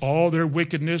 says, all their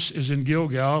wickedness is in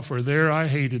Gilgal, for there I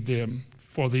hated them.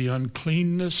 For the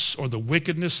uncleanness or the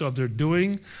wickedness of their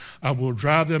doing, I will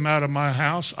drive them out of my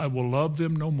house. I will love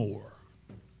them no more.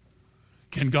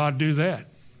 Can God do that?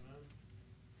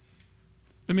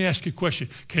 Let me ask you a question.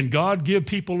 Can God give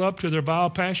people up to their vile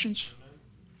passions?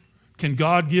 Can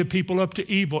God give people up to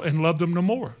evil and love them no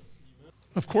more?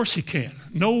 Of course he can.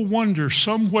 No wonder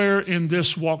somewhere in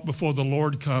this walk before the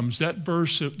Lord comes that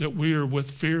verse that we are with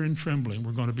fear and trembling,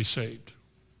 we're going to be saved.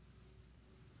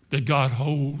 That God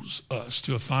holds us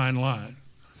to a fine line.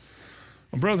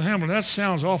 Well, Brother Hamlin, that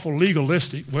sounds awful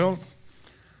legalistic. Well,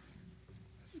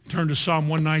 turn to Psalm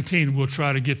 119 and we'll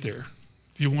try to get there.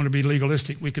 If you want to be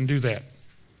legalistic, we can do that.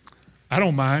 I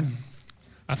don't mind.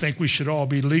 I think we should all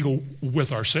be legal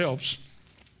with ourselves.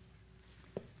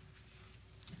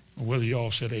 Whether you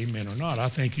all said amen or not, I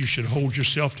think you should hold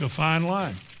yourself to a fine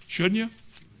line, shouldn't you?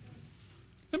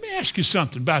 Let me ask you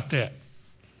something about that.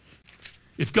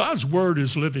 If God's word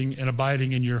is living and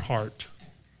abiding in your heart,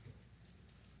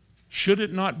 should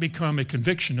it not become a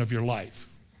conviction of your life?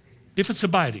 If it's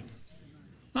abiding.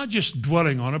 Not just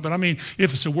dwelling on it, but I mean,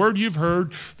 if it's a word you've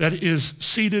heard that is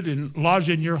seated and lodged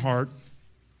in your heart,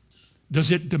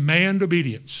 does it demand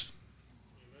obedience?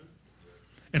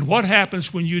 And what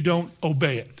happens when you don't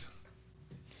obey it?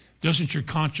 Doesn't your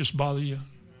conscience bother you?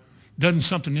 Doesn't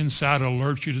something inside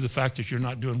alert you to the fact that you're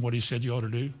not doing what he said you ought to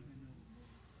do?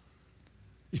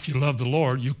 If you love the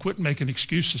Lord, you'll quit making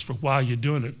excuses for why you're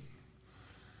doing it.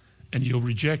 And you'll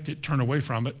reject it, turn away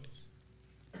from it,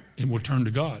 and will turn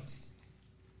to God.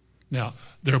 Now,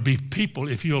 there'll be people,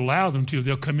 if you allow them to,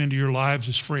 they'll come into your lives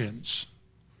as friends.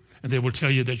 And they will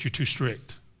tell you that you're too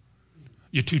strict.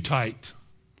 You're too tight.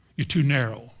 You're too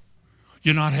narrow.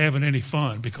 You're not having any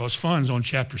fun, because fun's on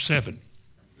chapter 7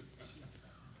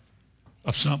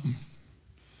 of something.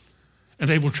 And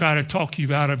they will try to talk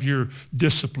you out of your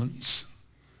disciplines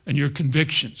and your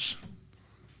convictions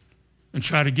and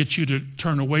try to get you to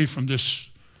turn away from this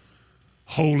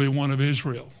Holy One of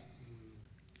Israel.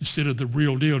 Instead of the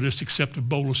real deal, just accept a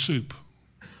bowl of soup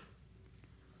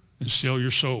and sell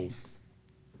your soul.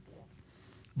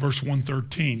 Verse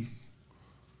 113.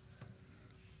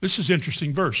 This is an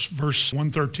interesting verse. Verse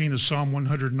 113 of Psalm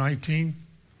 119.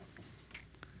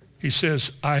 He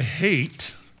says, I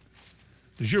hate,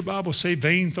 does your Bible say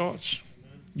vain thoughts?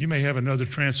 You may have another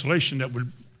translation that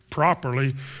would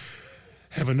properly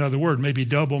have another word, maybe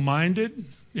double-minded.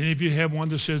 Any of you have one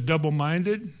that says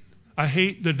double-minded? I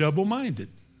hate the double-minded.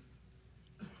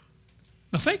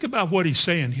 Now think about what he's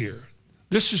saying here.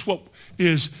 This is what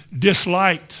is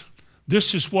disliked.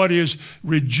 This is what is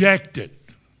rejected.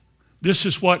 This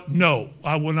is what, no,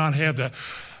 I will not have that.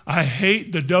 I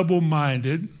hate the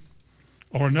double-minded,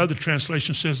 or another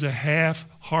translation says the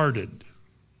half-hearted.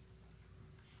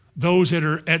 Those that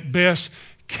are at best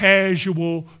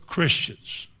casual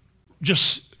Christians,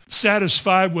 just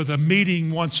satisfied with a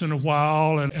meeting once in a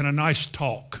while and a nice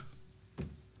talk.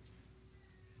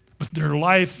 But their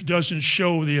life doesn't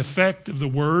show the effect of the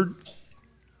word.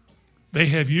 They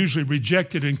have usually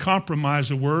rejected and compromised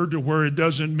the word to where it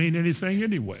doesn't mean anything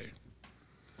anyway.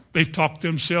 They've talked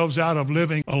themselves out of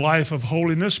living a life of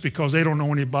holiness because they don't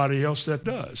know anybody else that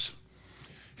does.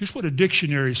 Here's what a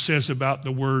dictionary says about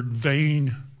the word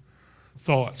vain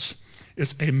thoughts.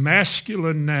 It's a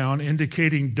masculine noun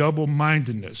indicating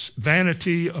double-mindedness,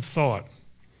 vanity of thought.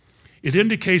 It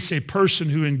indicates a person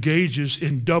who engages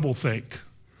in doublethink,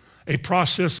 a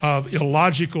process of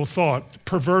illogical thought,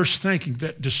 perverse thinking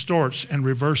that distorts and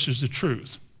reverses the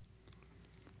truth.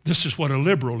 This is what a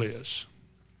liberal is.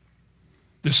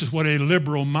 This is what a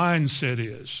liberal mindset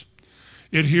is.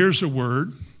 It hears a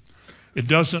word. It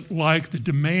doesn't like the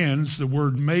demands the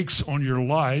word makes on your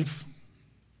life,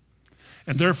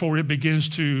 and therefore it begins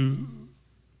to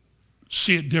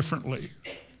see it differently,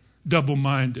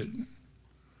 double-minded.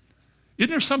 Isn't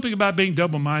there something about being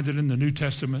double-minded in the New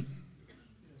Testament?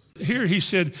 Here he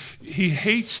said he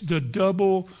hates the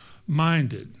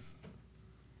double-minded.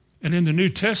 And in the New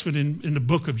Testament, in the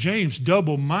book of James,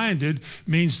 double-minded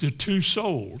means the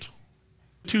two-souled,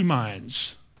 two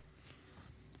minds.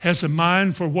 has a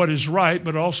mind for what is right,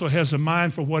 but also has a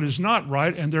mind for what is not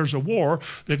right, and there's a war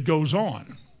that goes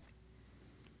on.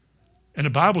 And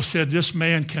the Bible said this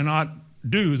man cannot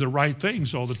do the right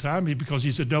things all the time because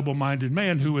he's a double-minded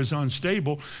man who is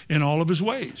unstable in all of his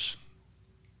ways.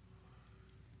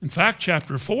 In fact,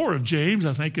 chapter 4 of James,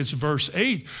 I think it's verse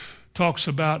 8, talks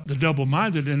about the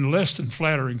double-minded in less than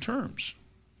flattering terms.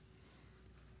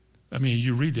 I mean,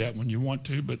 you read that when you want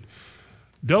to, but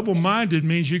double-minded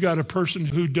means you got a person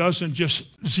who doesn't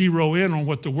just zero in on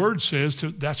what the word says.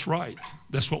 That's right.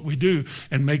 That's what we do,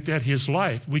 and make that his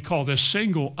life. We call this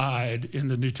single-eyed in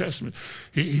the New Testament.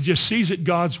 He just sees it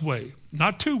God's way.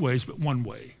 Not two ways, but one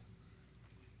way.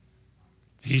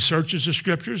 He searches the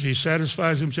scriptures. He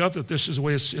satisfies himself that this is the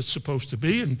way it's supposed to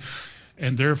be,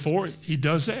 and therefore he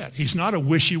does that. He's not a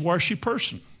wishy-washy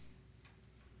person.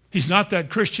 He's not that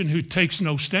Christian who takes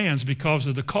no stands because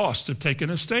of the cost of taking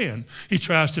a stand. He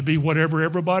tries to be whatever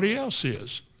everybody else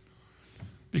is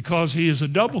because he is a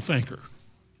double thinker.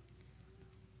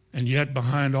 And yet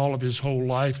behind all of his whole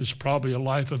life is probably a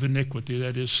life of iniquity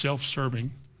that is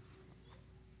self-serving.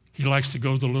 He likes to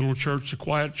go to the little church, the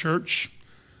quiet church.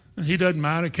 And he doesn't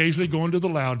mind occasionally going to the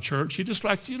loud church. He just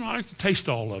likes, I like to taste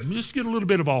all of them. Just get a little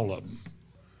bit of all of them.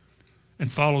 And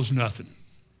follows nothing.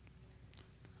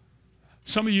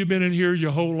 Some of you have been in here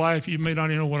your whole life. You may not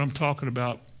even know what I'm talking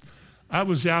about. I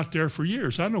was out there for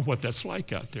years. I know what that's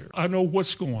like out there. I know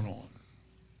what's going on.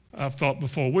 I've thought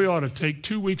before, we ought to take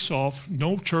 2 weeks off,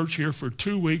 no church here for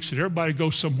 2 weeks, and everybody go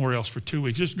somewhere else for 2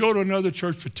 weeks. Just go to another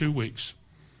church for 2 weeks.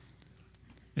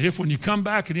 And if when you come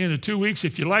back at the end of 2 weeks,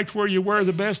 if you liked where you were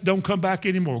the best, don't come back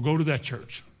anymore. Go to that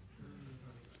church.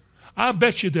 I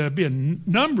bet you there'll be a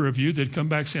number of you that come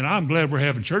back saying, I'm glad we're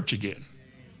having church again.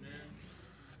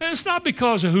 And it's not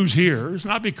because of who's here. It's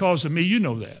not because of me. You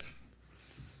know that.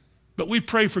 But we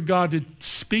pray for God to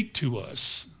speak to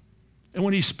us. And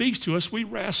when he speaks to us, we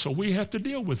wrestle. We have to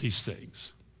deal with these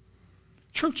things.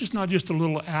 Church is not just a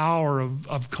little hour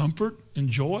of comfort and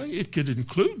joy. It could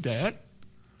include that.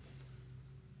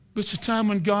 But it's a time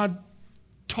when God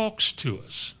talks to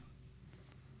us.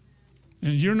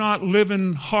 And you're not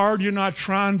living hard, you're not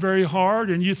trying very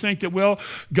hard, and you think that, well,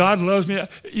 God loves me.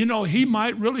 He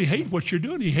might really hate what you're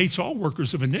doing. He hates all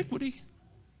workers of iniquity.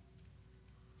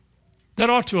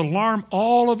 That ought to alarm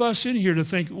all of us in here to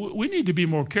think we need to be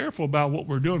more careful about what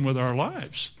we're doing with our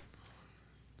lives.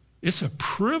 It's a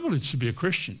privilege to be a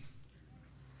Christian.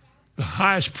 The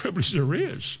highest privilege there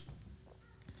is.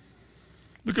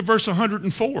 Look at verse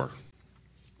 104.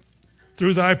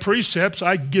 Through thy precepts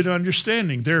I get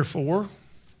understanding. Therefore,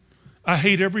 I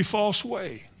hate every false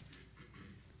way.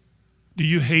 Do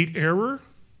you hate error?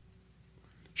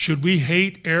 Should we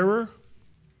hate error?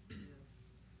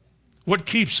 What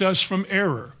keeps us from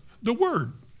error? The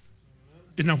word.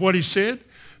 Isn't that what he said?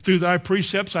 Through thy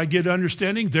precepts I get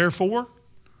understanding. Therefore,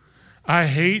 I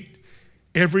hate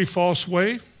every false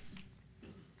way.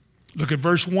 Look at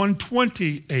verse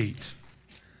 128.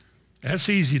 That's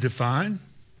easy to find.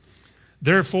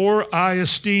 Therefore, I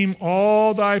esteem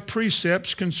all thy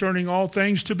precepts concerning all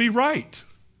things to be right.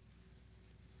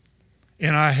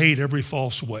 And I hate every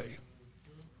false way.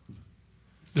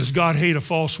 Does God hate a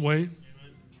false way?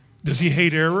 Does he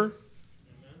hate error?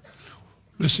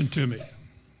 Listen to me.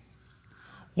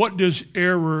 What does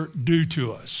error do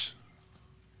to us?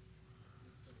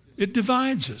 It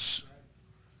divides us.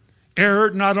 Error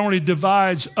not only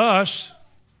divides us,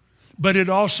 but it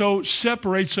also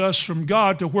separates us from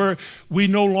God to where we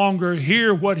no longer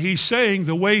hear what he's saying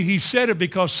the way he said it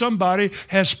because somebody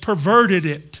has perverted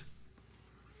it.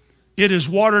 It is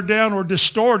watered down or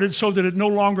distorted so that it no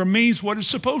longer means what it's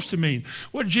supposed to mean.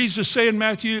 What did Jesus say in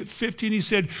Matthew 15? He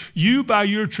said, you by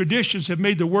your traditions have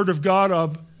made the word of God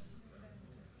of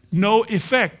no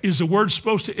effect. Is the word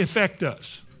supposed to affect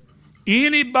us?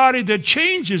 Anybody that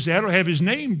changes that will have his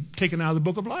name taken out of the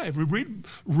book of life. We read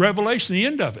Revelation, the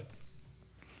end of it.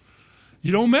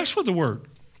 You don't mess with the word.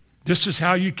 This is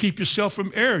how you keep yourself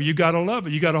from error. You got to love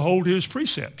it. You got to hold to his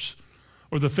precepts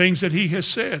or the things that he has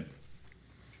said.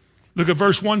 Look at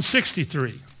verse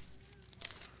 163.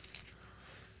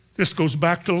 This goes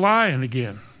back to lying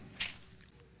again.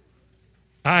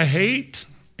 I hate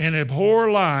and abhor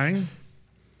lying,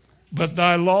 but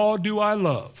thy law do I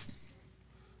love.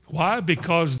 Why?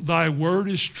 Because thy word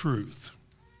is truth.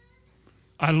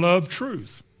 I love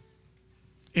truth.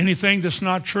 Anything that's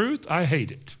not truth, I hate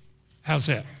it. How's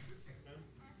that?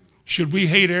 Should we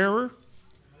hate error?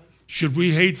 Should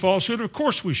we hate falsehood? Of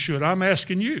course we should. I'm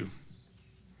asking you.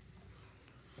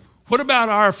 What about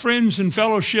our friends and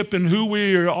fellowship and who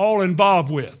we are all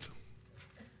involved with?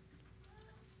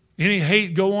 Any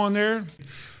hate go on there?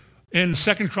 In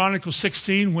 2 Chronicles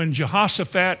 16, when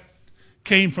Jehoshaphat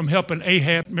came from helping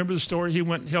Ahab, remember the story? He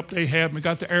went and helped Ahab and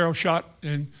got the arrow shot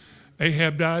and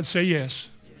Ahab died. Say yes.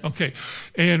 Okay.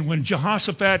 And when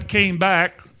Jehoshaphat came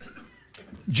back,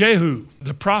 Jehu,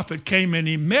 the prophet, came and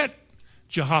he met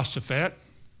Jehoshaphat.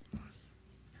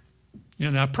 You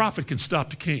know, now a prophet can stop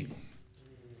the king.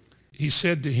 He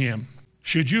said to him,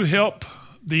 should you help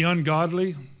the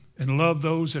ungodly and love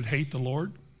those that hate the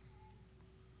Lord?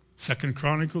 2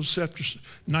 Chronicles chapter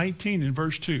 19 and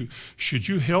verse 2. Should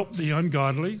you help the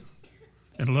ungodly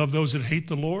and love those that hate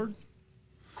the Lord?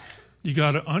 You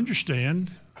got to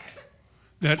understand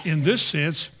that in this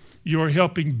sense, you are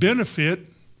helping benefit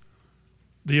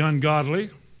the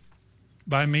ungodly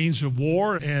by means of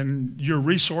war and your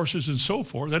resources and so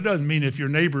forth. That doesn't mean if your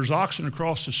neighbor's oxen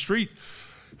across the street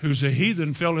who's a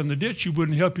heathen fell in the ditch, you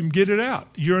wouldn't help him get it out.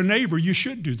 You're a neighbor, you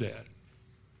should do that.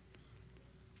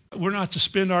 We're not to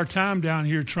spend our time down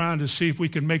here trying to see if we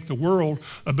can make the world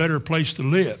a better place to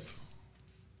live.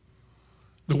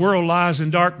 The world lies in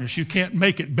darkness. You can't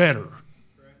make it better.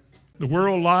 The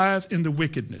world lies in the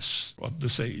wickedness of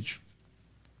this age.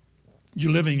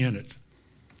 You're living in it.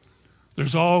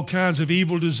 There's all kinds of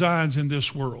evil designs in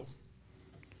this world.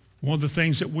 One of the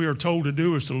things that we are told to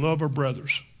do is to love our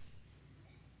brothers,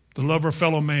 to love our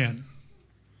fellow man.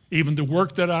 Even the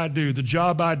work that I do, the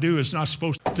job I do is not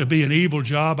supposed to be an evil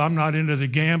job. I'm not into the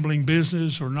gambling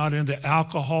business or not in the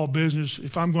alcohol business.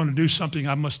 If I'm going to do something,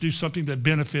 I must do something that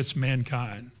benefits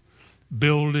mankind.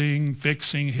 Building,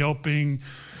 fixing, helping,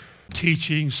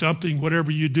 teaching, something,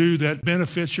 whatever you do that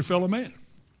benefits your fellow man.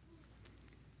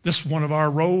 This is one of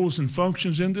our roles and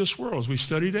functions in this world as we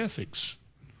studied ethics.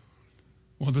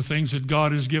 One of the things that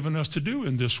God has given us to do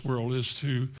in this world is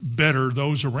to better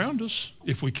those around us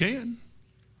if we can.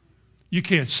 You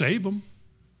can't save them.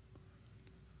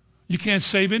 You can't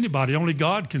save anybody. Only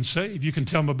God can save. You can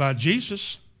tell them about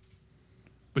Jesus,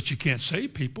 but you can't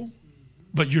save people.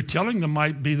 But you're telling them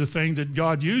might be the thing that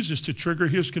God uses to trigger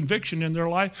his conviction in their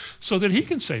life so that he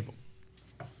can save them.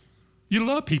 You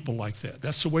love people like that.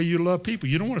 That's the way you love people.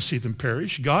 You don't want to see them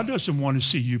perish. God doesn't want to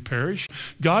see you perish.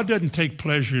 God doesn't take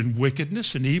pleasure in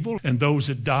wickedness and evil and those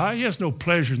that die. He has no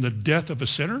pleasure in the death of a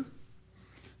sinner.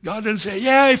 God doesn't say,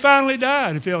 yeah, he finally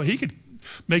died. He could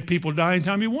make people die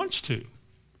anytime he wants to.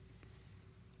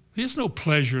 He has no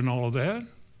pleasure in all of that.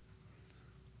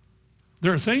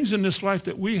 There are things in this life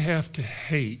that we have to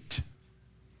hate.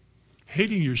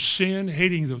 Hating your sin,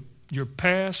 hating your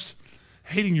past,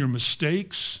 hating your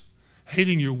mistakes,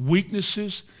 hating your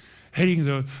weaknesses, hating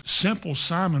the simple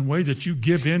Simon way that you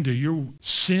give in to your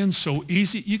sin so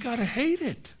easy. You got to hate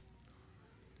it.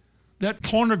 That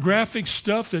pornographic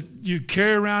stuff that you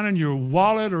carry around in your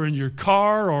wallet or in your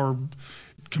car or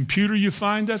computer, you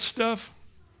find that stuff.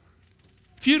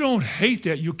 If you don't hate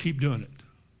that, you'll keep doing it.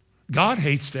 God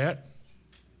hates that.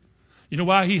 You know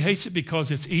why he hates it?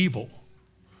 Because it's evil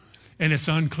and it's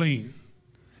unclean.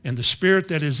 And the spirit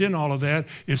that is in all of that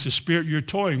is the spirit you're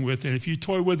toying with. And if you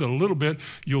toy with it a little bit,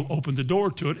 you'll open the door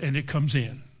to it and it comes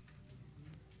in.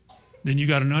 Then you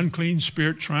got an unclean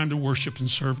spirit trying to worship and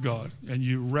serve God. And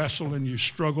you wrestle and you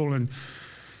struggle and,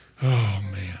 oh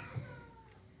man.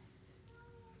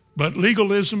 But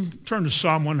legalism, turn to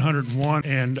Psalm 101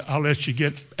 and I'll let you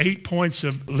get 8 points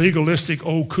of legalistic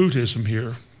occultism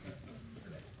here.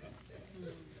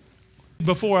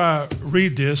 Before I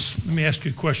read this, let me ask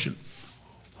you a question.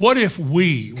 What if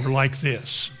we were like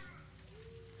this?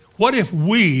 What if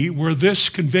we were this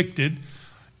convicted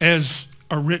as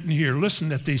are written here?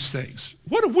 Listen at these things.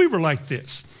 What if we were like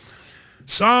this?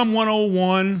 Psalm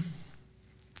 101,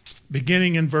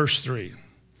 beginning in verse 3.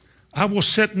 I will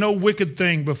set no wicked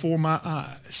thing before my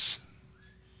eyes.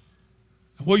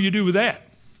 What do you do with that?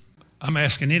 I'm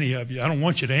asking any of you. I don't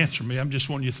want you to answer me. I'm just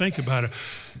wanting you to think about it.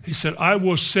 He said, I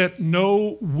will set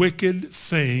no wicked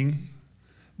thing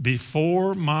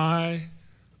before my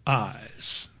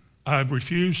eyes. I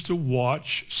refuse to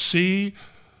watch, see,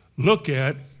 look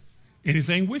at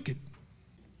anything wicked.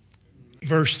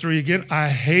 Verse 3 again, I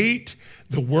hate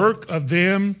the work of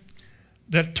them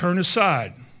that turn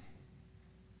aside,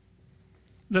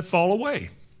 that fall away.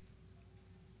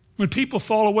 When people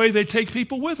fall away, they take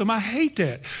people with them. I hate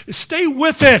that. Stay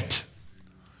with it.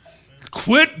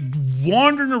 Quit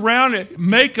wandering around it.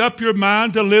 Make up your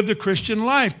mind to live the Christian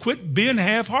life. Quit being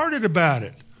half-hearted about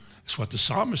it. That's what the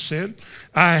psalmist said.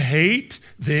 I hate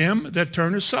them that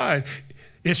turn aside.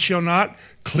 It shall not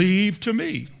cleave to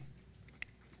me.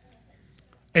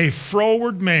 A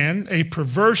froward man, a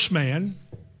perverse man,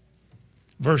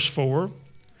 verse 4,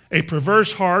 a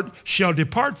perverse heart shall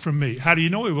depart from me. How do you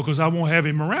know it? Because I won't have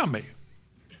him around me.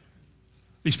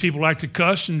 These people like to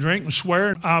cuss and drink and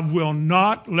swear. I will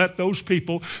not let those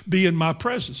people be in my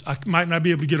presence. I might not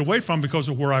be able to get away from them because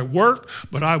of where I work,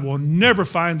 but I will never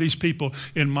find these people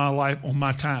in my life on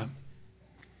my time.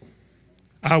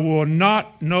 I will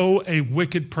not know a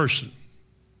wicked person.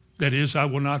 That is, I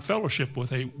will not fellowship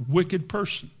with a wicked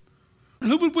person.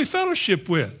 Who would we fellowship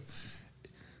with?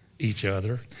 Each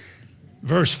other.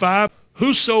 Verse 5,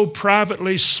 whoso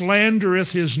privately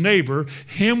slandereth his neighbor,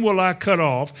 him will I cut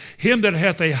off. Him that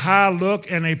hath a high look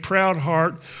and a proud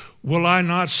heart will I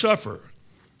not suffer.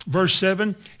 Verse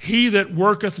 7, he that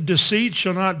worketh deceit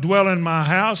shall not dwell in my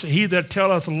house. He that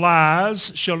telleth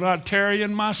lies shall not tarry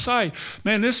in my sight.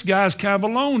 Man, this guy's kind of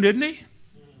alone, isn't he?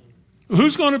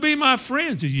 Who's going to be my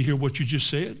friends? Did you hear what you just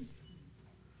said?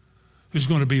 Who's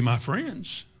going to be my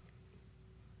friends?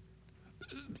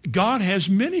 God has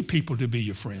many people to be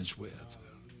your friends with.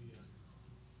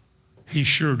 He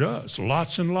sure does.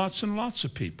 Lots and lots and lots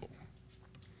of people.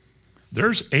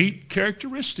 There's 8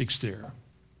 characteristics there.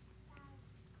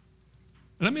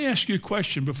 Let me ask you a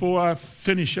question before I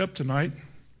finish up tonight.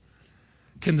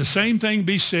 Can the same thing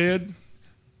be said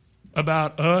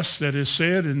about us that is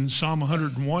said in Psalm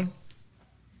 101?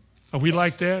 Are we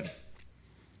like that?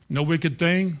 No wicked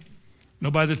thing,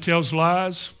 nobody that tells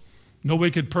lies, no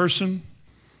wicked person,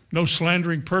 no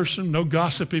slandering person, no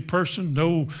gossipy person,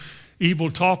 no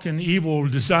evil talking, evil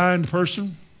designed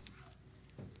person.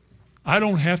 I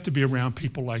don't have to be around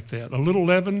people like that. A little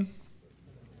leaven.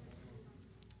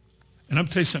 And I'm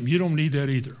telling you something, you don't need that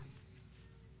either.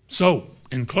 So,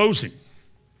 in closing,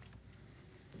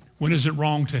 when is it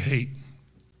wrong to hate?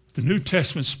 The New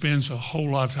Testament spends a whole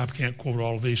lot of time, I can't quote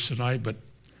all of these tonight, but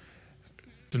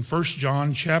in 1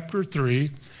 John chapter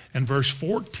 3 and verse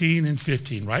 14 and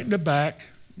 15, right in the back,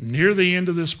 near the end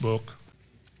of this book,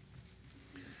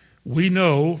 we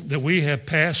know that we have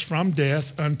passed from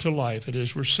death unto life. It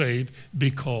is, we're saved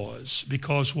because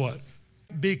what?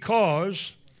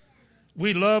 Because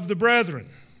we love the brethren.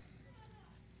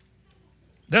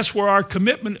 That's where our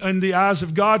commitment in the eyes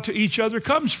of God to each other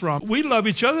comes from. We love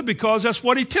each other because that's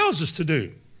what he tells us to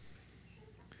do.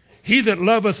 He that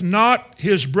loveth not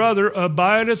his brother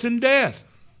abideth in death.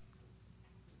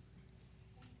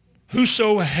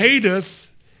 Whoso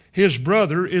hateth his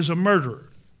brother is a murderer,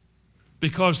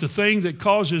 because the thing that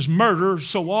causes murder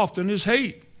so often is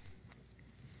hate.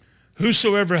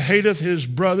 Whosoever hateth his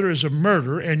brother is a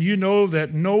murderer, and you know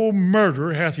that no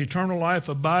murderer hath eternal life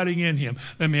abiding in him.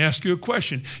 Let me ask you a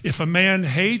question. If a man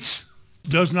hates,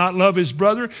 does not love his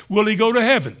brother, will he go to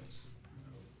heaven?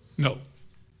 No.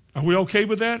 Are we okay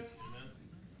with that?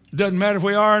 It doesn't matter if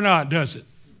we are or not, does it?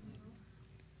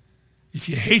 If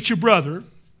you hate your brother,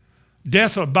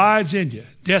 death abides in you.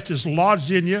 Death is lodged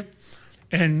in you,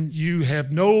 and you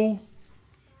have no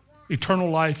eternal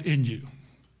life in you.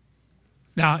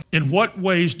 Now, in what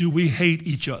ways do we hate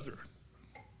each other?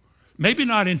 Maybe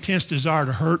not intense desire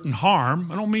to hurt and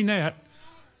harm. I don't mean that.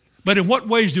 But in what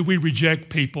ways do we reject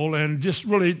people and just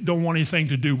really don't want anything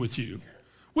to do with you?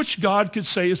 Which God could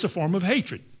say is a form of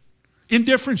hatred.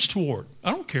 Indifference toward.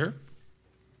 I don't care.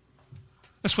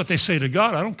 That's what they say to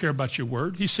God. I don't care about your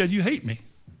word. He said you hate me.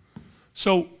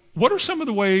 So what are some of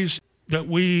the ways that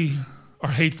we are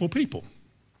hateful people?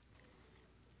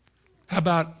 How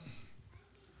about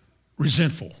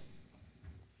resentful,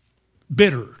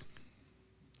 bitter,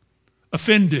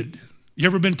 offended? You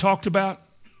ever been talked about?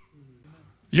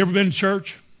 You ever been to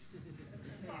church?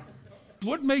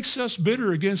 What makes us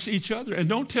bitter against each other? And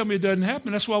don't tell me it doesn't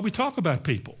happen. That's why we talk about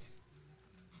people.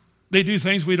 They do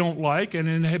things we don't like, and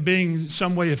in being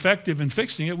some way effective in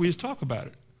fixing it, we just talk about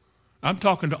it. I'm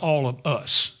talking to all of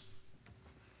us.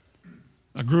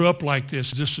 I grew up like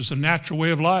this. This is a natural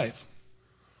way of life.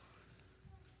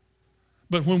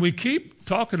 But when we keep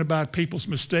talking about people's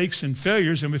mistakes and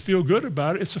failures and we feel good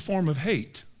about it, it's a form of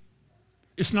hate.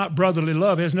 It's not brotherly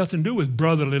love. It has nothing to do with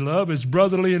brotherly love. It's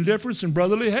brotherly indifference and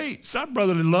brotherly hate. It's not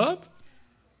brotherly love.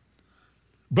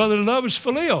 Brotherly love is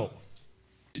phileo.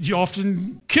 You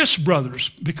often kiss brothers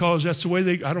because that's the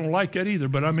way I don't like that either,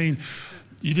 but I mean,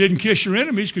 you didn't kiss your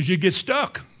enemies because you get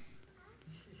stuck.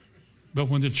 But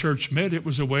when the church met, it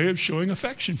was a way of showing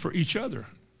affection for each other.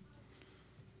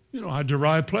 You know, I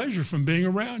derive pleasure from being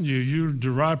around you. You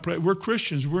derive pleasure. We're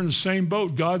Christians. We're in the same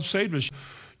boat. God saved us.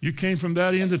 You came from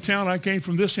that end of town. I came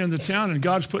from this end of town, and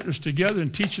God's putting us together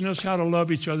and teaching us how to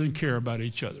love each other and care about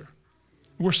each other.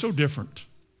 We're so different.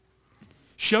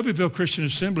 Shelbyville Christian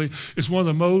Assembly is one of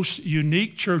the most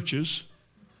unique churches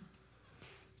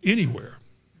anywhere.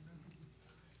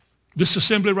 This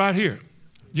assembly right here.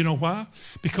 You know why?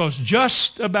 Because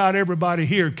just about everybody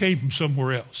here came from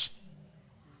somewhere else.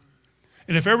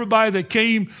 And if everybody that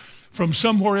came from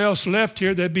somewhere else left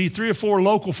here, there'd be 3 or 4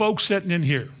 local folks sitting in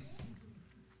here,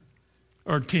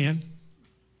 or 10.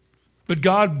 But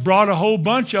God brought a whole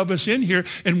bunch of us in here,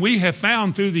 and we have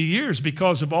found through the years,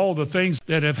 because of all the things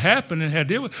that have happened and had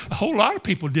to deal with, a whole lot of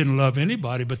people didn't love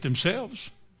anybody but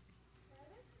themselves.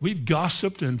 We've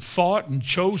gossiped and fought and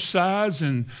chose sides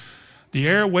and the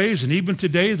airwaves, and even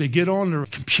today they get on their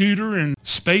computer and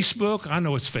Facebook. I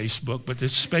know it's Facebook, but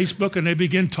it's Facebook, and they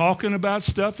begin talking about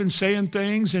stuff and saying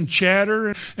things and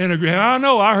chatter and agree. I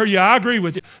know, I heard you, I agree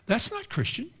with you. That's not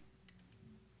Christian.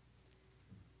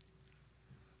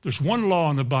 There's one law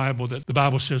in the Bible that the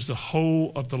Bible says the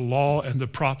whole of the law and the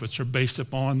prophets are based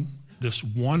upon this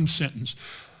one sentence: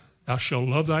 thou shalt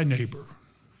love thy neighbor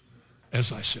as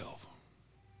thyself.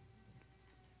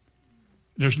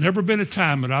 There's never been a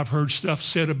time that I've heard stuff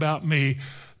said about me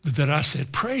that I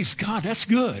said, praise God, that's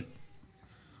good.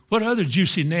 What other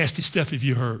juicy, nasty stuff have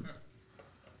you heard?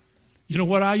 You know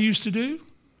what I used to do?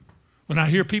 When I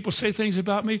hear people say things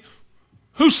about me,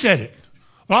 who said it?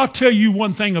 Well, I'll tell you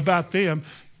one thing about them,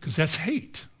 because that's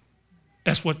hate.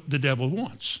 That's what the devil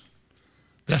wants.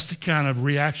 That's the kind of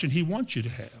reaction he wants you to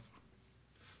have.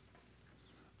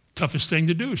 Toughest thing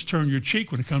to do is turn your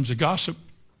cheek when it comes to gossip.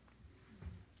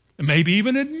 And maybe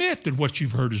even admit that what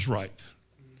you've heard is right.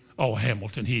 Oh,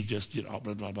 Hamilton, he just, blah,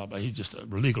 blah, blah, blah. He's just a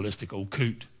legalistic old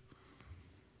coot.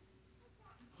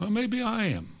 Well, maybe I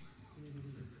am.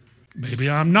 Maybe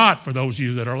I'm not, for those of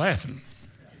you that are laughing.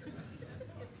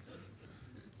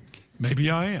 Maybe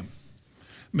I am.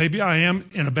 Maybe I am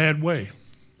in a bad way.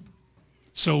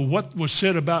 So what was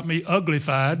said about me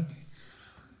uglified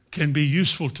can be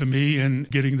useful to me in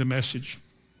getting the message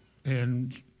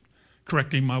and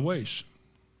correcting my ways.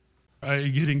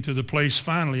 Getting to the place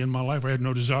finally in my life where I had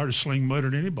no desire to sling mud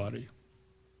at anybody.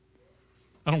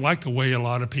 I don't like the way a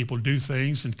lot of people do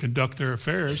things and conduct their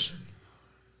affairs.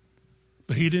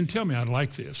 But he didn't tell me I'd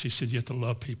like this. He said you have to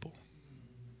love people.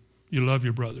 You love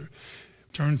your brother.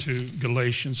 Turn to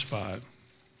Galatians 5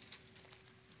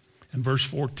 and verse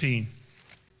 14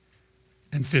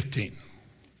 and 15.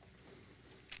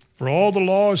 For all the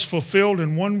law is fulfilled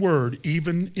in one word,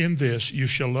 even in this: you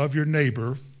shall love your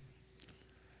neighbor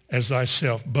as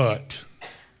thyself. But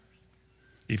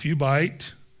if you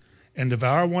bite and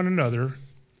devour one another,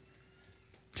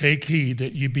 take heed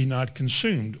that you be not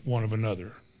consumed one of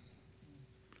another.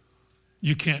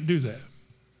 You can't do that.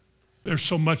 There's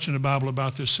so much in the Bible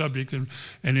about this subject, and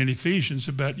in Ephesians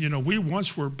about, we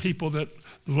once were people that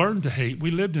learned to hate.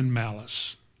 We lived in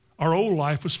malice. Our old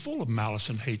life was full of malice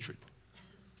and hatred.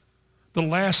 The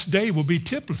last day will be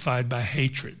typified by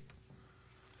hatred.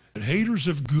 Haters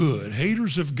of good,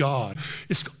 haters of God.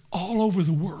 It's all over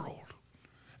the world.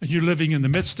 And you're living in the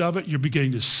midst of it. You're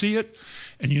beginning to see it.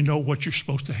 And you know what you're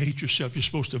supposed to hate yourself. You're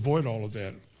supposed to avoid all of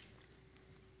that.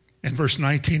 In verse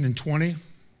 19 and 20,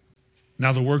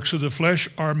 now the works of the flesh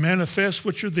are manifest,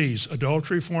 which are these: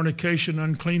 adultery, fornication,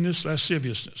 uncleanness,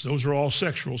 lasciviousness. Those are all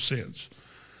sexual sins.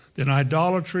 Then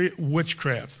idolatry,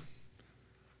 witchcraft,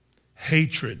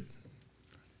 hatred,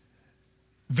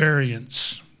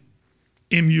 variance,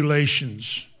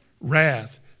 emulations,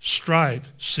 wrath, strife,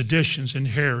 seditions, and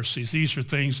heresies. These are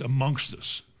things amongst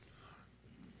us.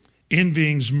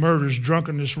 Envyings, murders,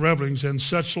 drunkenness, revelings, and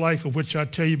such like, of which I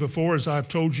tell you before, as I have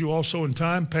told you also in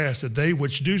time past, that they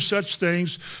which do such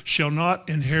things shall not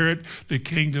inherit the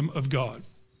kingdom of God.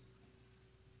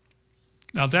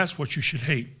 Now that's what you should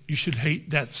hate. You should hate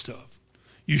that stuff.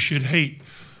 You should hate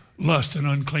lust and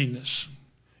uncleanness.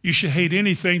 You should hate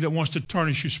anything that wants to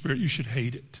tarnish your spirit. You should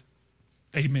hate it.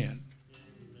 Amen.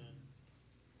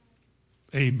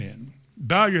 Amen.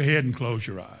 Bow your head and close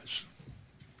your eyes.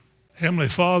 Heavenly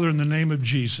Father, in the name of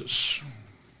Jesus,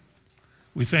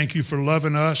 we thank you for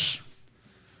loving us,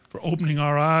 for opening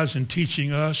our eyes and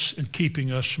teaching us and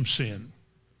keeping us from sin.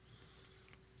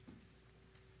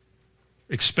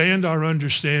 Expand our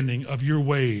understanding of your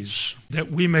ways, that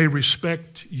we may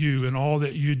respect you and all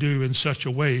that you do in such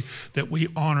a way that we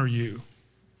honor you,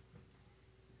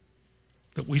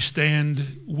 that we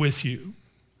stand with you.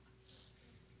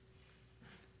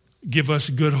 Give us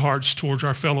good hearts towards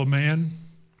our fellow man,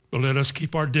 but let us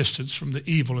keep our distance from the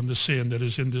evil and the sin that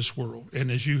is in this world. And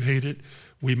as you hate it,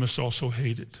 we must also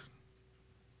hate it.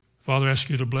 Father, I ask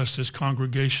you to bless this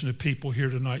congregation of people here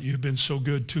tonight. You've been so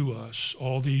good to us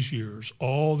all these years,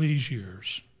 all these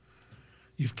years.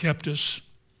 You've kept us.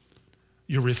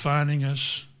 You're refining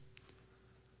us.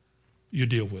 You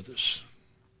deal with us.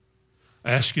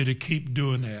 I ask you to keep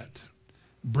doing that.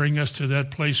 Bring us to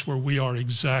that place where we are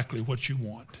exactly what you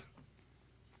want.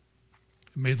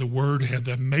 May the word have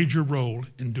that major role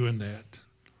in doing that.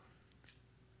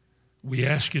 We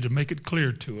ask you to make it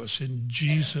clear to us in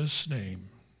Jesus' name.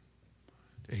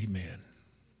 Amen.